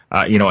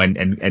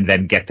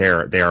then get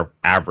their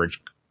average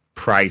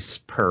price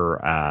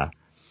per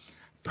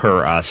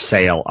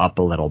sale up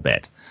a little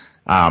bit.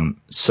 I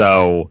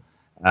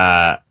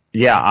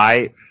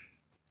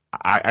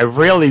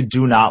really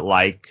do not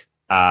like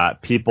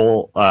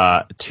people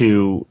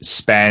to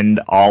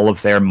spend all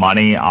of their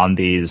money on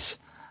these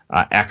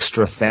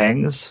extra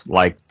things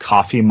like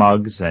coffee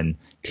mugs and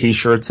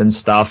T-shirts and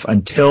stuff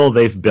until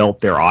they've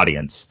built their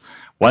audience.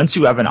 Once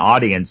you have an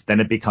audience, then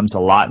it becomes a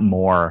lot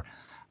more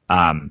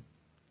likely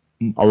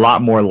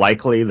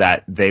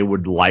that they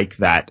would like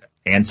that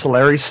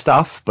ancillary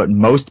stuff. But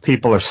most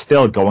people are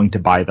still going to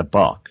buy the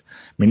book. I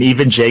mean,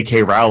 even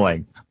J.K.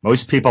 Rowling,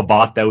 most people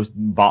bought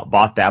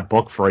that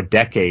book for a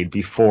decade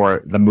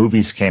before the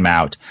movies came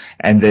out,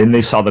 and then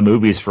they saw the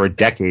movies for a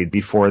decade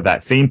before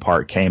that theme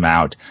park came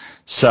out.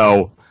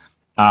 So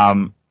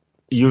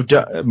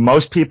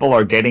most people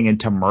are getting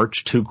into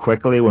merch too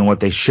quickly when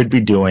what they should be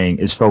doing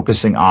is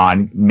focusing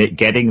on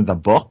getting the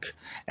book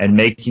and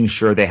making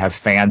sure they have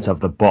fans of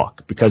the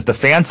book, because the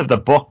fans of the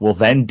book will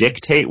then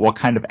dictate what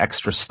kind of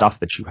extra stuff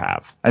that you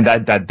have and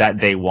that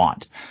they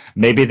want.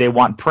 Maybe they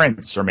want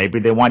prints, or maybe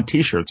they want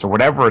T-shirts, or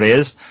whatever it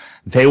is.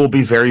 They will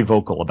be very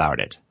vocal about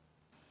it.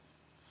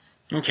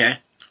 Okay.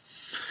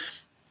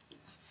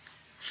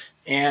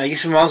 And I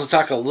guess we'll also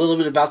talk a little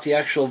bit about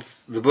the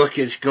book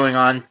is going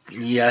on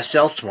the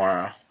sales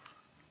tomorrow.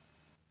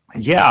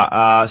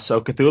 Yeah,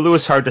 so Cthulhu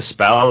is Hard to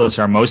Spell is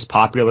our most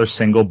popular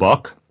single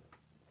book.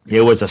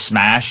 It was a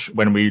smash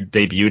when we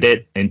debuted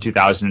it in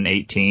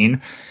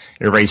 2018.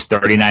 It raised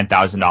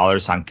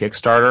 $39,000 on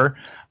Kickstarter.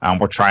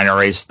 We're trying to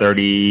raise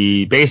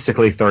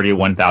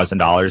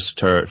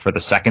 $31,000 for the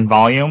second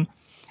volume.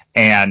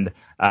 And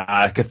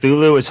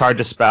Cthulhu is Hard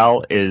to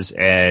Spell is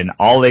an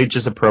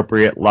all-ages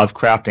appropriate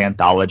Lovecraft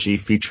anthology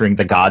featuring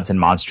the gods and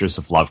monsters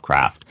of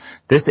Lovecraft.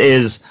 This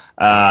is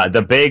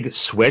the big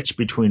switch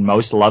between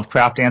most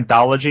Lovecraft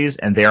anthologies,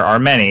 and there are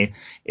many,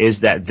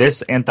 is that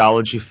this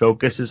anthology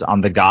focuses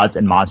on the gods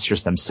and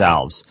monsters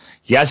themselves.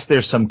 Yes,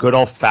 there's some good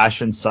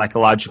old-fashioned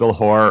psychological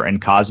horror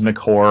and cosmic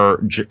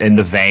horror in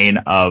the vein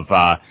of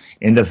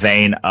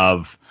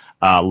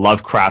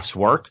Lovecraft's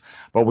work,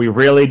 but we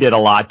really did a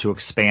lot to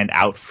expand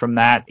out from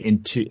that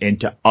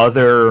into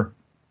other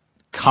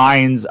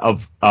kinds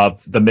of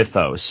the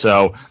mythos.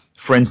 So,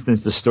 for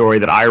instance, the story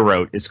that I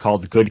wrote is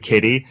called Good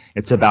Kitty.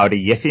 It's about a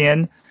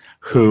Yithian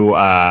who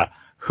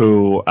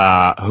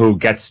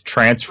gets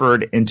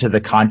transferred into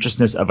the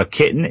consciousness of a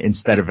kitten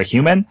instead of a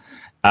human,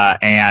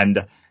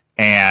 and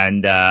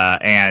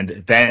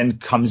then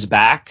comes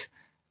back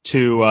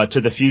to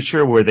the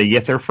future where the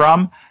Yith are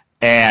from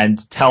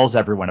and tells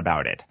everyone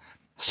about it.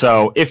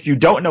 So if you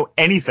don't know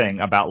anything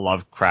about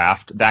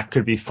Lovecraft, that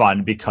could be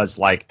fun because,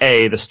 like,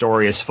 A, the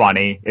story is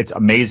funny. It's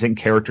amazing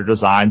character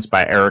designs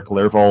by Eric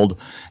Lervold,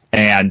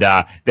 and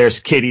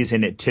there's kitties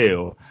in it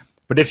too.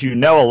 But if you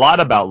know a lot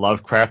about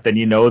Lovecraft, then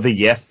you know the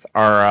Yith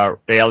are an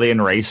alien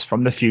race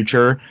from the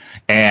future,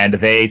 and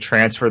they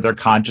transfer their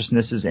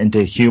consciousnesses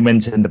into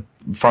humans in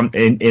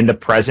the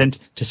present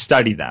to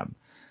study them.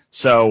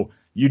 So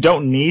you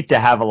don't need to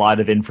have a lot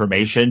of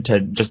information to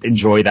just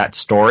enjoy that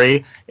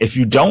story. If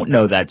you don't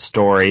know that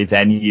story,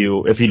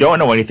 if you don't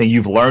know anything,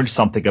 you've learned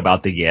something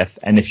about the Yith.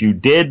 And if you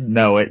did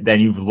know it,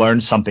 then you've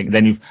learned something.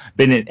 Then you've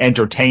been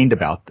entertained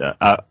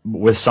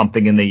with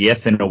something in the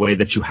Yith in a way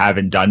that you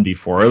haven't done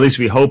before, or at least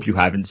we hope you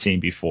haven't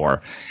seen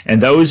before.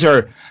 And those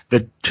are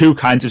the two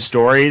kinds of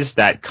stories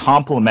that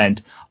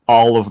complement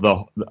all of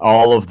the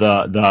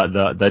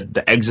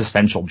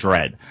existential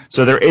dread.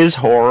 So there is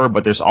horror,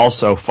 but there's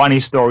also funny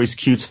stories,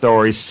 cute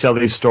stories,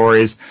 silly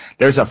stories.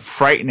 There's a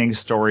frightening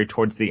story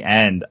towards the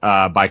end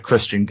by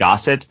Christian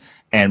Gossett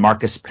and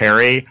Marcus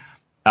Perry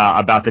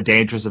about the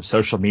dangers of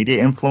social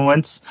media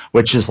influence,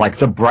 which is like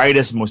the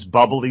brightest, most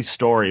bubbly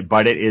story,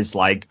 but it is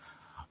like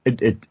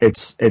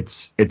it's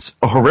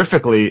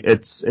horrifically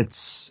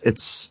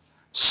it's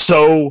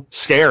so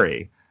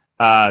scary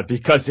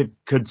because it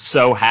could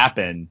so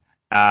happen.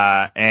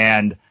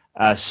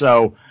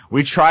 So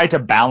we try to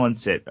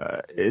balance it.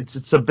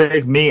 It's a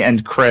big, me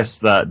and Chris,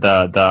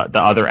 the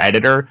other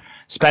editor,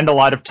 spend a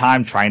lot of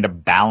time trying to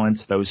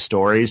balance those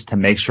stories to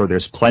make sure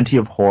there's plenty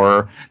of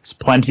horror, there's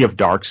plenty of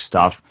dark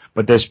stuff,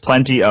 but there's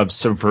plenty of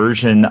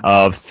subversion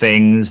of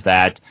things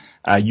that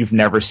you've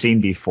never seen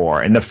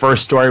before. In the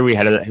first story, we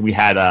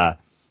had a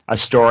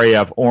story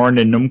of Orn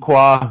and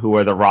Numqua, who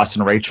are the Ross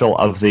and Rachel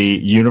of the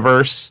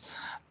universe,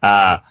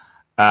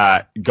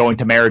 going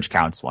to marriage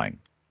counseling.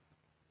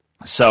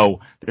 So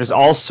there's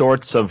all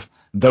sorts of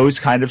those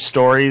kind of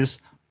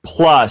stories,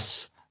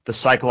 plus the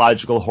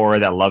psychological horror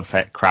that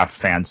Lovecraft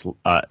fans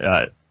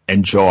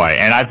enjoy.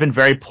 And I've been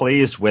very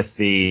pleased with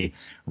the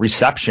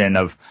reception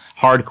of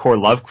hardcore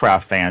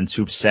Lovecraft fans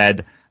who've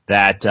said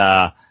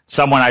that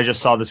someone I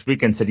just saw this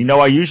weekend said,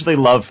 I usually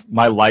love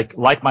my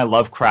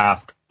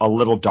Lovecraft a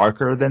little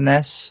darker than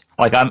this.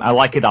 Like I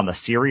like it on the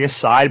serious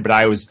side, but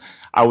I was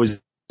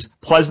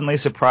pleasantly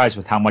surprised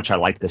with how much I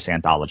liked this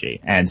anthology.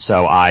 And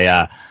so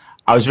I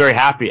was very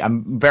happy.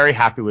 I'm very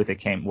happy with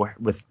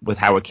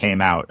how it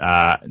came out.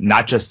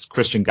 Not just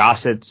Christian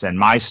Gossett's and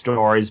my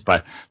stories,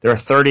 but there are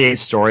 38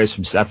 stories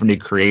from 70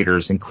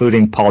 creators,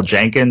 including Paul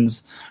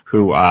Jenkins,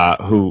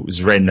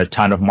 who's written a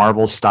ton of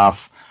Marvel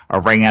stuff,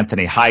 Ray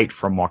Anthony Height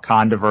from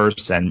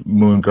Wakandaverse and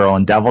Moon Girl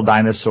and Devil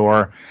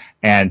Dinosaur,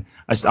 and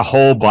a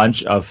whole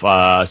bunch of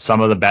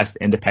some of the best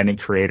independent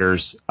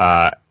creators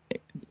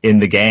in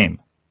the game.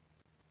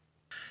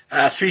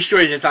 Three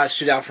stories I thought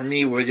stood out for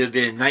me would have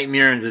been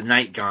Nightmare and the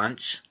Night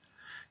Gaunts,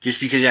 just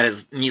because it had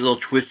a neat little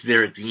twist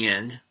there at the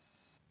end.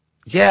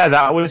 Yeah,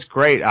 that was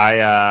great.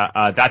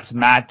 That's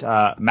Matt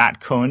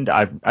Kund.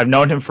 I've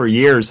known him for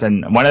years,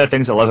 and one of the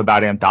things I love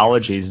about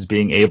anthologies is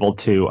being able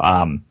to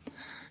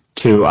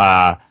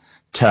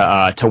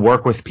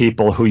work with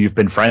people who you've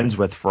been friends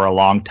with for a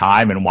long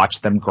time and watch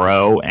them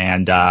grow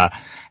and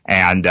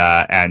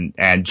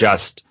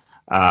just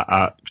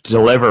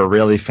deliver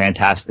really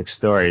fantastic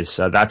stories.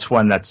 So that's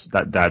one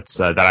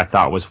that I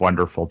thought was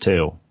wonderful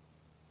too.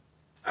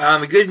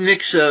 A good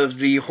mix of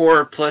the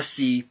horror plus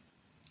the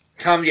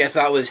comedy I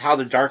thought was How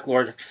the Dark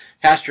Lord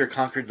Hastur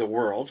Conquered the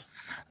World.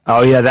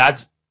 Oh yeah,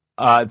 that's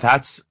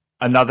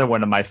another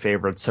one of my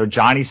favorites. So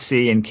Johnny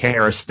C. and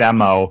Kara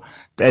Stemo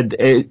wrote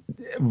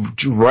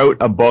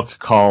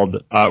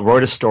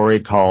a story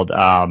called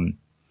oh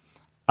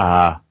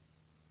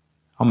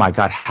my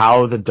God,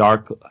 How the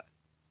Dark.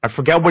 I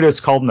forget what it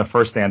was called in the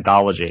first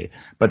anthology,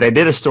 but they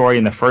did a story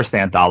in the first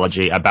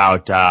anthology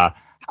about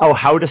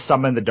how to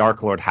summon the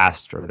Dark Lord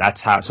Hastur. That's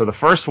how. So the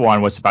first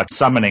one was about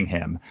summoning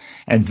him,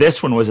 and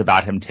this one was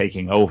about him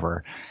taking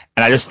over.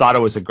 And I just thought it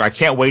was I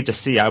can't wait to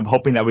see. I'm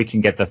hoping that we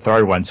can get the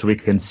third one so we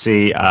can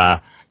see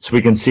what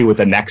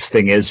the next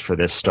thing is for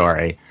this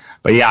story.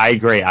 But yeah, I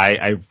agree.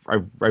 I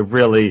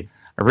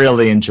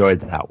really enjoyed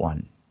that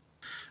one.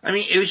 I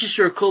mean, it was just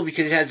sort of cool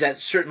because it has that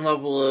certain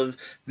level of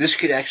this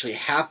could actually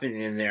happen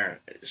in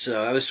there. So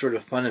that was sort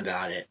of fun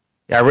about it.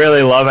 Yeah, I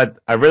really love it.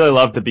 I really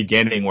love the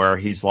beginning where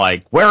he's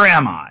like, "Where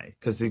am I?"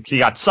 Because he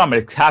got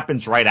summoned. It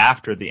happens right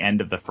after the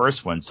end of the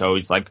first one. So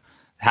he's like,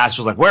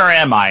 Hastur's like, "Where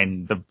am I?"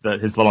 And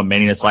his little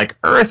minion is like,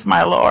 "Earth,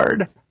 my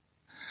lord." And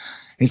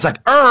he's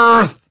like,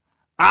 "Earth,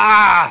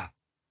 ah."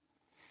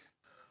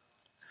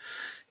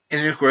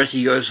 And of course,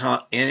 he goes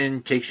in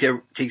and takes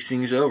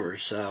things over.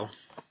 So.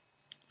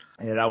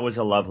 Yeah, that was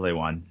a lovely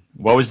one.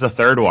 What was the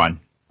third one?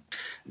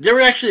 There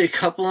were actually a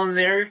couple in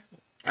there.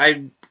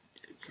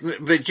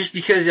 But just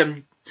because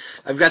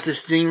I've got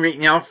this thing right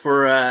now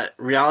for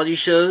reality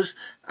shows.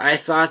 I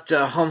thought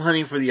Home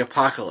Hunting for the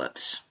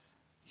Apocalypse.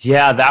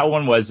 Yeah, that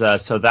one was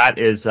so that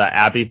is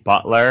Abby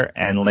Butler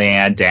and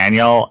Leanne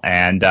Daniel,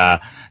 and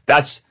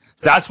that's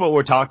what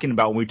we're talking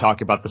about when we talk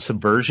about the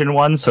subversion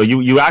one. So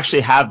you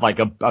actually have like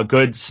a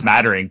good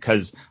smattering,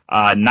 because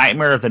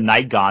Nightmare of the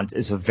Night Gaunts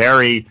is a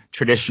very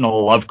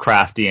traditional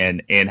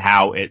Lovecraftian in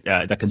how it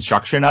the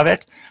construction of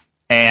it,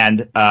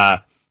 and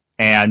how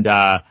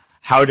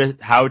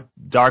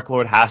Dark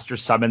Lord Hastur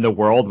summoned the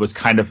world was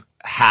kind of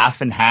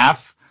half and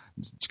half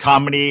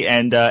comedy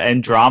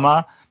and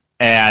drama.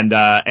 And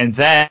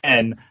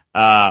then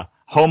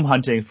Home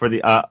Hunting for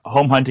the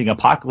Home Hunting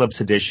Apocalypse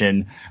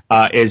Edition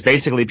is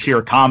basically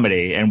pure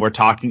comedy, and we're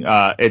talking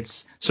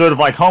it's sort of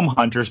like Home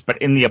Hunters but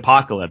in the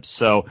apocalypse.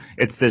 So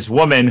it's this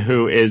woman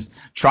who is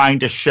trying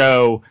to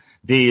show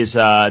these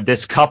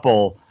this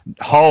couple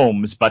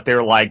homes, but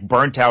they're like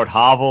burnt out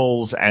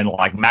hovels and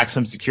like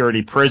maximum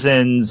security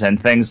prisons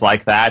and things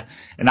like that.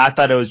 And I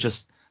thought it was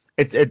just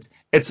it's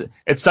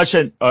such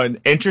an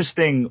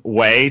interesting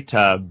way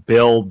to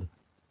build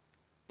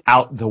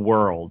out the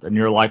world, and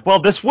you're like, well,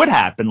 this would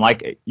happen,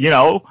 like,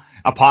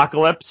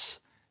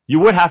 apocalypse, you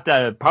would have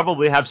to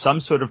probably have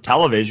some sort of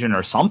television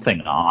or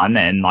something on,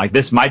 and like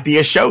this might be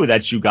a show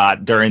that you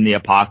got during the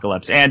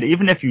apocalypse. And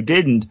even if you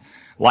didn't,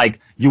 like,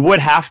 you would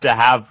have to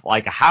have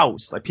like a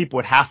house, like people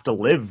would have to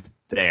live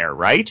there,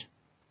 right?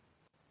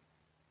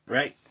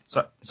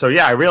 So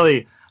yeah, I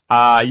really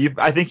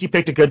I think you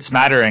picked a good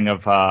smattering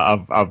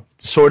of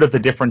sort of the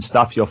different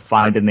stuff you'll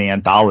find in the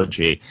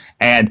anthology,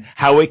 and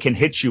how it can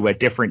hit you at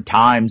different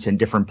times and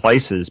different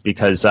places,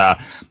 because the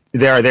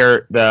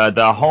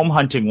Home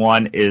Hunting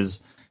one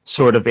is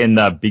sort of in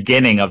the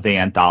beginning of the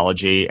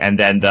anthology, and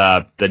then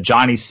the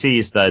Johnny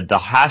C's, the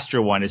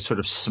Hastur one, is sort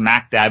of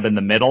smack dab in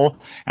the middle,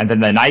 and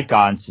then the Night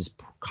Gaunts is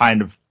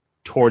kind of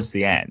towards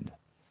the end.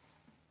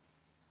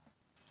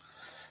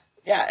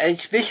 Yeah,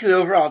 it's basically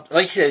overall,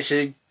 like you said, it's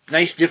a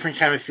nice different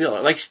kind of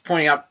feel. Like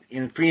pointing out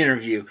in the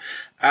pre-interview,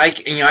 I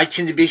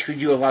tend to basically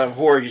do a lot of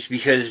horror just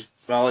because,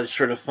 well, it's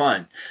sort of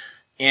fun.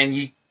 And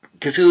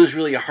Cthulhu is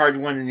really a hard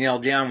one to nail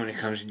down when it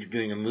comes to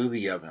doing a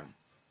movie of him.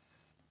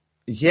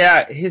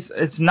 Yeah,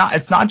 it's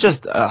not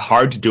just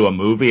hard to do a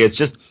movie. It's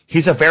just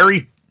he's got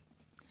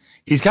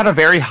a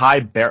very high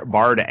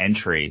bar to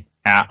entry.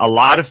 A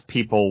lot of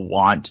people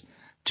want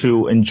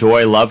to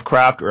enjoy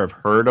Lovecraft or have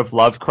heard of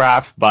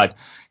Lovecraft, but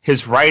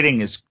his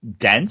writing is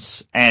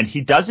dense, and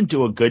he doesn't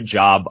do a good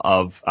job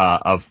of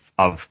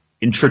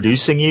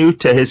introducing you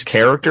to his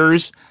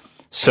characters.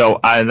 So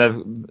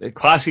the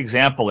classic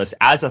example is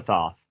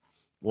Azathoth,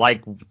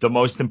 like the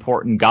most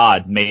important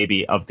god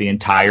maybe of the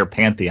entire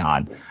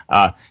pantheon,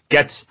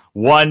 gets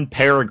one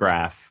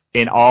paragraph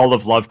in all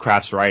of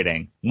Lovecraft's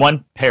writing,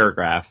 one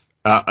paragraph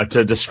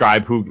to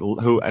describe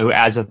who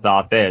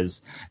Azathoth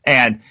is.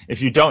 And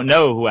if you don't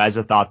know who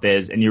Azathoth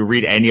is and you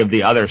read any of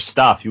the other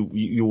stuff,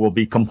 you will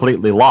be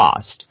completely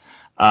lost.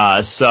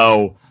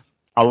 So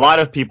a lot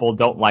of people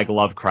don't like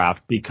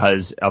Lovecraft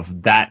because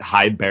of that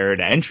high barrier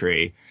to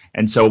entry.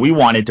 And so we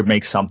wanted to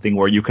make something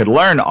where you could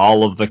learn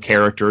all of the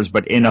characters,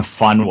 but in a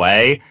fun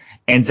way.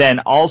 And then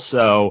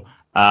also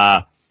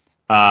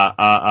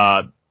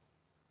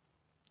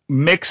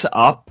mix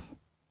up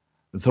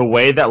the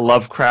way that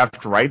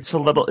Lovecraft writes a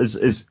little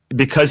is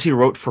because he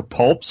wrote for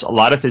pulps. A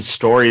lot of his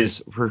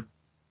stories were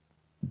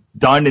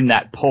done in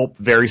that pulp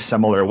very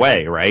similar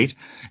way, right?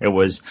 It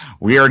was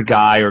weird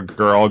guy or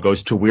girl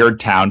goes to weird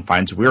town,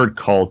 finds weird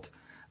cult,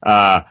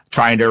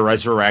 trying to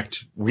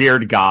resurrect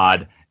weird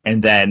god,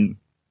 and then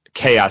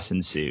chaos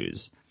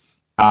ensues.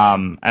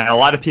 And a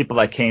lot of people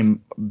that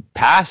came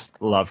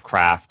past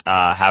Lovecraft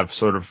have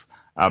sort of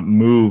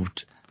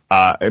moved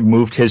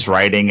his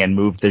writing and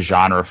moved the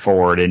genre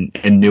forward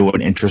in new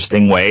and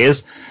interesting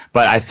ways.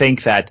 But I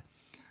think that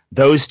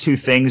those two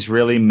things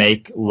really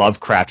make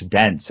Lovecraft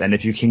dense. And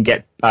if you can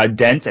get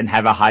dense and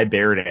have a high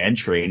barrier to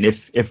entry, and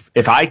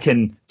if I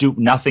can do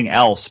nothing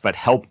else but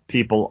help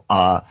people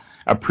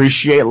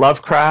appreciate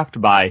Lovecraft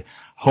by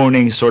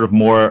honing sort of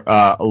more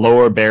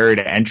lower barrier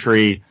to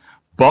entry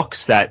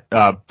books that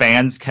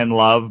fans can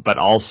love but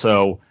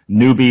also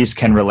newbies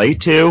can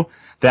relate to,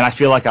 then I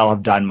feel like I'll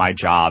have done my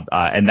job.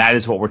 And that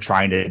is what we're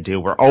trying to do.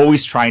 We're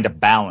always trying to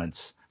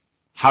balance.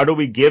 How do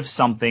we give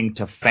something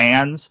to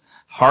fans,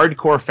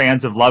 hardcore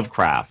fans of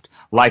Lovecraft,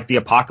 like the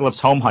Apocalypse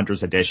Home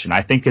Hunters edition,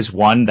 I think is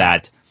one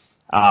that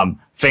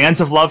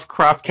fans of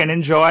Lovecraft can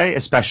enjoy,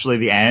 especially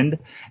the end,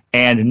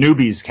 and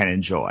newbies can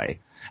enjoy.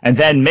 And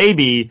then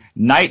maybe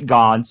Night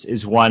Gaunts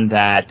is one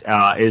that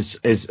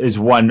is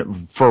one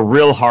for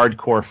real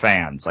hardcore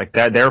fans. Like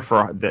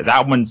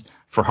that one's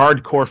for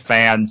hardcore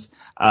fans.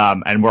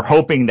 And we're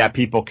hoping that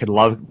people could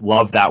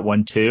love that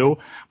one too.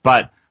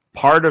 But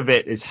part of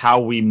it is how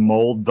we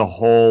mold the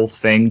whole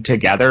thing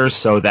together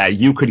so that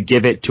you could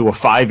give it to a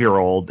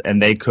 5-year-old and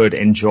they could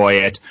enjoy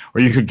it,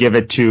 or you could give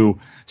it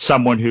to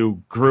someone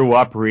who grew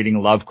up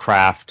reading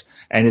Lovecraft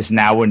and is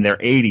now in their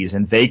 80s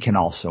and they can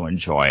also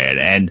enjoy it.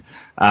 And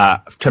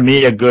to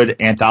me, a good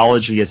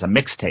anthology is a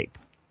mixtape.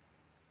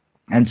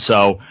 And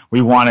so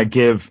we want to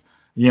give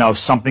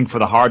something for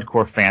the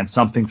hardcore fan,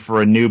 something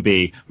for a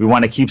newbie. We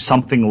want to keep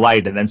something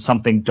light and then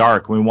something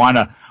dark. We want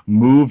to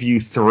move you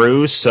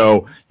through,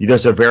 so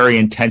there's a very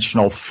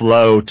intentional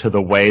flow to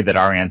the way that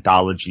our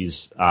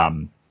anthologies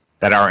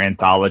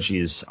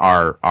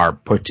are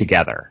put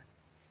together.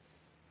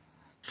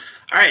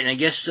 All right, and I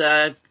guess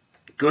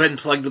go ahead and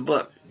plug the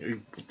book.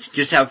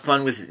 Just have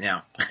fun with it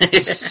now.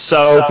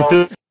 So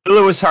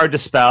Cthulhu is hard to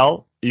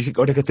spell. You can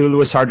go to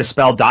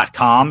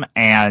CthulhuIsHardToSpell.com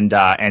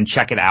and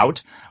check it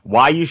out.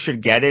 Why you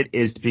should get it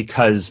is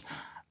because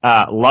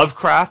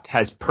Lovecraft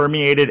has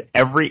permeated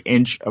every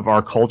inch of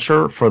our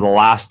culture for the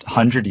last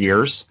 100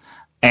 years,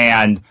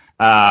 and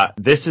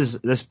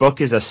this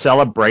book is a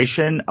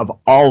celebration of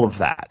all of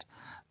that.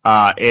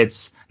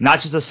 It's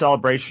not just a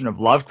celebration of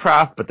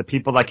Lovecraft, but the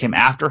people that came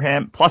after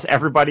him, plus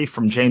everybody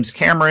from James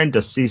Cameron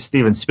to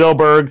Steven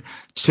Spielberg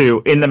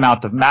to In the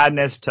Mouth of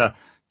Madness to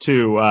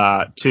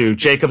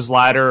Jacob's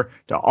Ladder,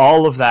 to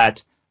all of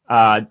that.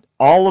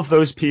 All of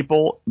those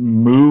people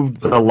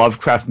moved the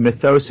Lovecraft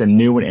mythos in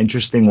new and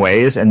interesting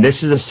ways, and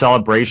this is a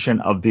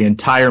celebration of the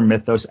entire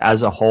mythos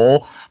as a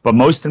whole. But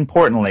most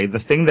importantly, the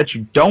thing that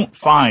you don't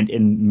find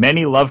in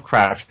many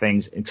Lovecraft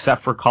things,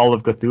 except for Call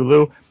of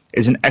Cthulhu,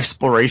 is an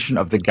exploration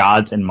of the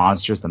gods and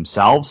monsters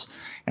themselves,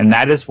 and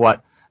that is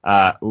what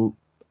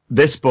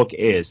this book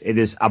is. It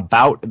is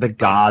about the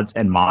gods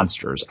and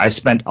monsters. I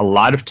spent a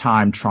lot of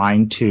time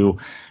trying to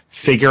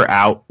figure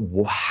out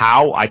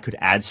how I could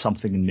add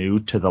something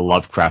new to the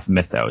Lovecraft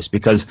mythos,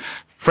 because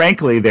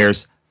frankly,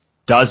 there's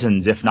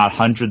dozens, if not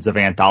hundreds, of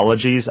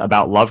anthologies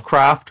about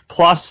Lovecraft,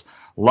 plus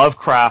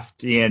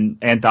Lovecraftian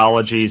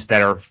anthologies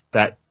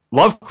that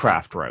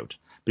Lovecraft wrote,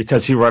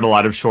 because he wrote a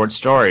lot of short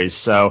stories.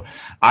 So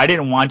I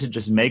didn't want to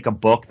just make a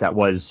book that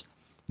was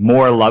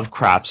more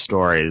Lovecraft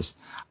stories.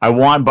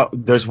 But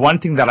there's one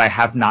thing that I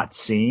have not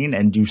seen,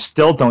 and you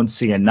still don't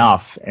see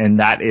enough,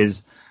 and that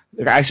is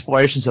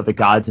explorations of the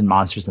gods and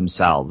monsters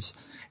themselves.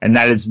 And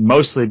that is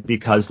mostly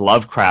because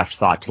Lovecraft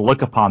thought to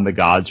look upon the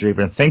gods or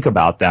even think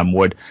about them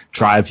would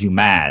drive you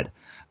mad.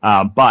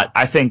 But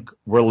I think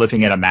we're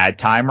living in a mad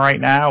time right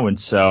now, and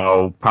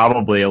so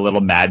probably a little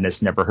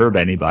madness never hurt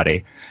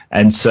anybody.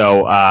 And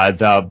so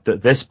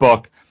this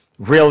book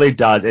really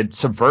does. It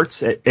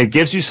subverts. It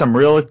gives you some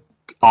real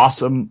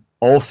awesome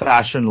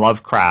old-fashioned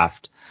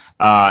Lovecraft.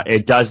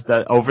 It does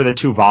that over the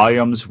 2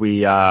 volumes.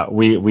 We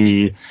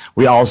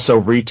also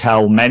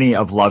retell many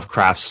of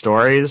Lovecraft's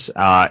stories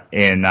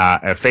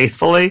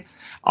faithfully.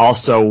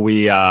 Also,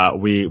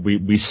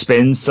 we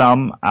spin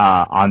some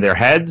on their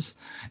heads,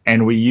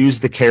 and we use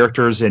the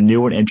characters in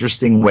new and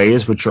interesting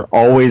ways, which are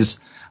always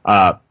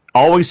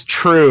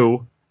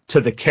true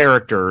to the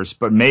characters,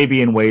 but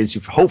maybe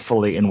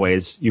hopefully in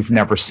ways you've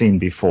never seen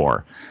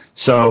before.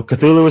 So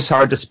Cthulhu is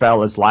Hard to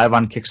Spell is live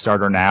on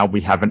Kickstarter now.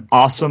 We have an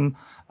awesome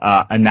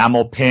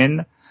enamel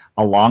pin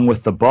along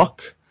with the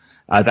book.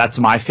 That's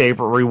my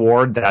favorite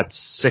reward.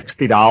 That's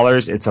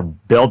 $60. It's a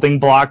building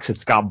blocks.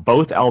 It's got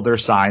both elder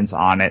signs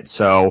on it,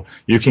 so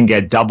you can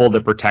get double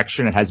the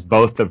protection. It has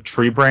both the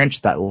tree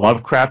branch that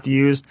Lovecraft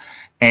used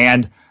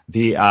and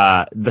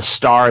the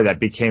star that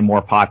became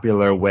more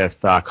popular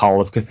with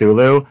Call of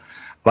Cthulhu.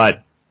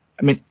 But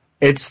I mean,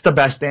 it's the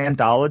best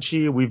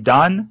anthology we've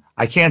done.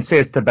 I can't say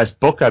it's the best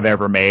book I've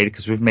ever made,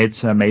 because we've made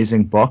some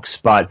amazing books,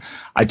 but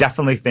I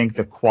definitely think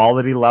the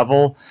quality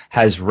level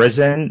has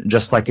risen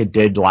just like it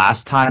did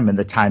last time and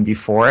the time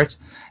before it.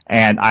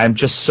 And I'm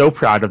just so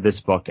proud of this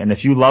book. And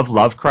if you love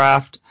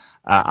Lovecraft,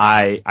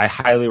 I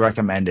highly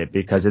recommend it,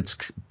 because it's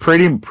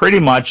pretty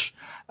much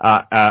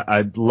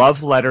a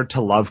love letter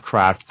to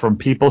Lovecraft from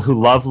people who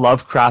love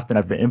Lovecraft and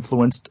have been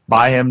influenced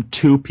by him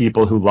to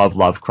people who love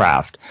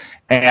Lovecraft.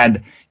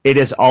 And it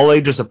is all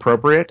ages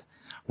appropriate,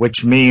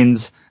 which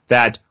means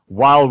that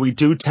while we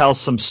do tell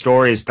some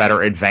stories that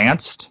are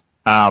advanced,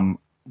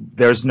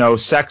 there's no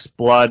sex,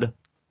 blood,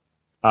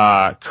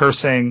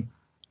 cursing,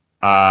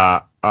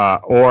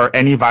 or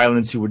any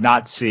violence you would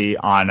not see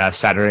on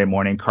Saturday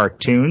morning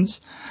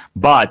cartoons.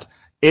 But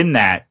in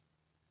that,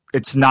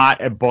 it's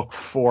not a book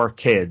for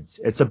kids.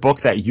 It's a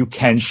book that you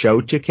can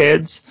show to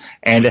kids,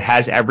 and it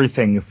has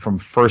everything from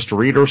first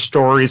reader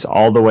stories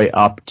all the way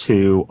up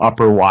to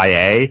upper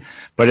YA,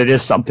 but it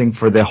is something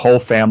for the whole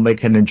family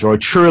can enjoy.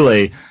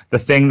 Truly, the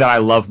thing that I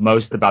love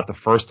most about the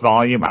first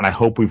volume, and I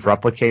hope we've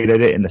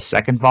replicated it in the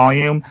second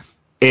volume,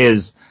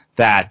 is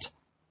that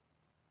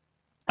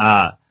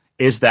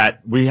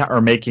we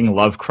are making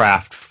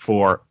Lovecraft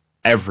for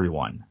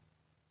everyone,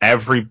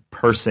 every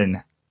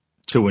person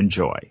to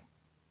enjoy.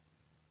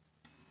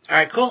 All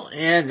right, cool.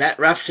 And that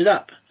wraps it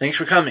up. Thanks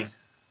for coming.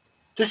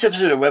 This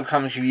episode of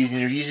Webcomics Reviews and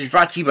Interviews is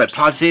brought to you by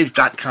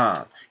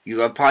podfaves.com. You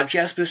love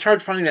podcasts, but it's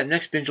hard finding that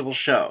next bingeable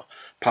show.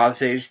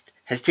 Podfaves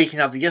has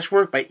taken out the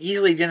guesswork by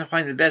easily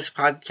identifying the best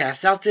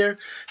podcasts out there,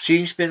 so you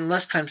can spend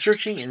less time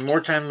searching and more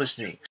time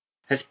listening.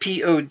 That's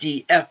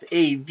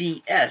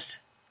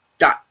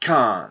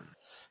podfavs.com.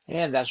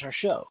 And that's our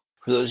show.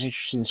 For those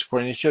interested in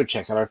supporting the show,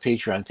 check out our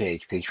Patreon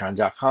page,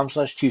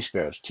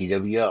 patreon.com/twosparrows,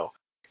 TWO.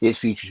 It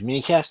features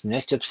minicasts, the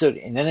next episode,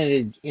 and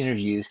unedited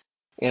interviews,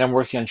 and I'm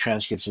working on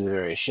transcripts of the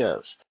various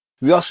shows.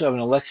 We also have an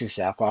Alexis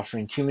app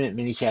offering 2-minute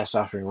minicasts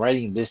offering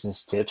writing and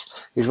business tips,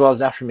 as well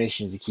as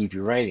affirmations to keep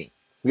you writing.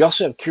 We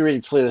also have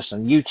curated playlists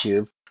on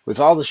YouTube with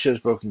all the shows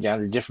broken down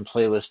to different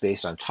playlists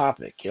based on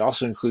topic. It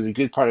also includes a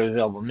good part of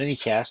available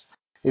minicasts,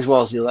 as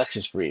well as the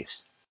Alexis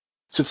briefs.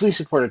 So please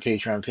support our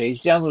Patreon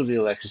page, download the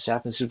Alexis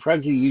app, and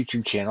subscribe to the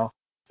YouTube channel.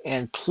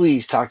 And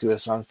please talk to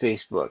us on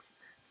Facebook.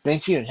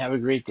 Thank you and have a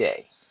great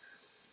day.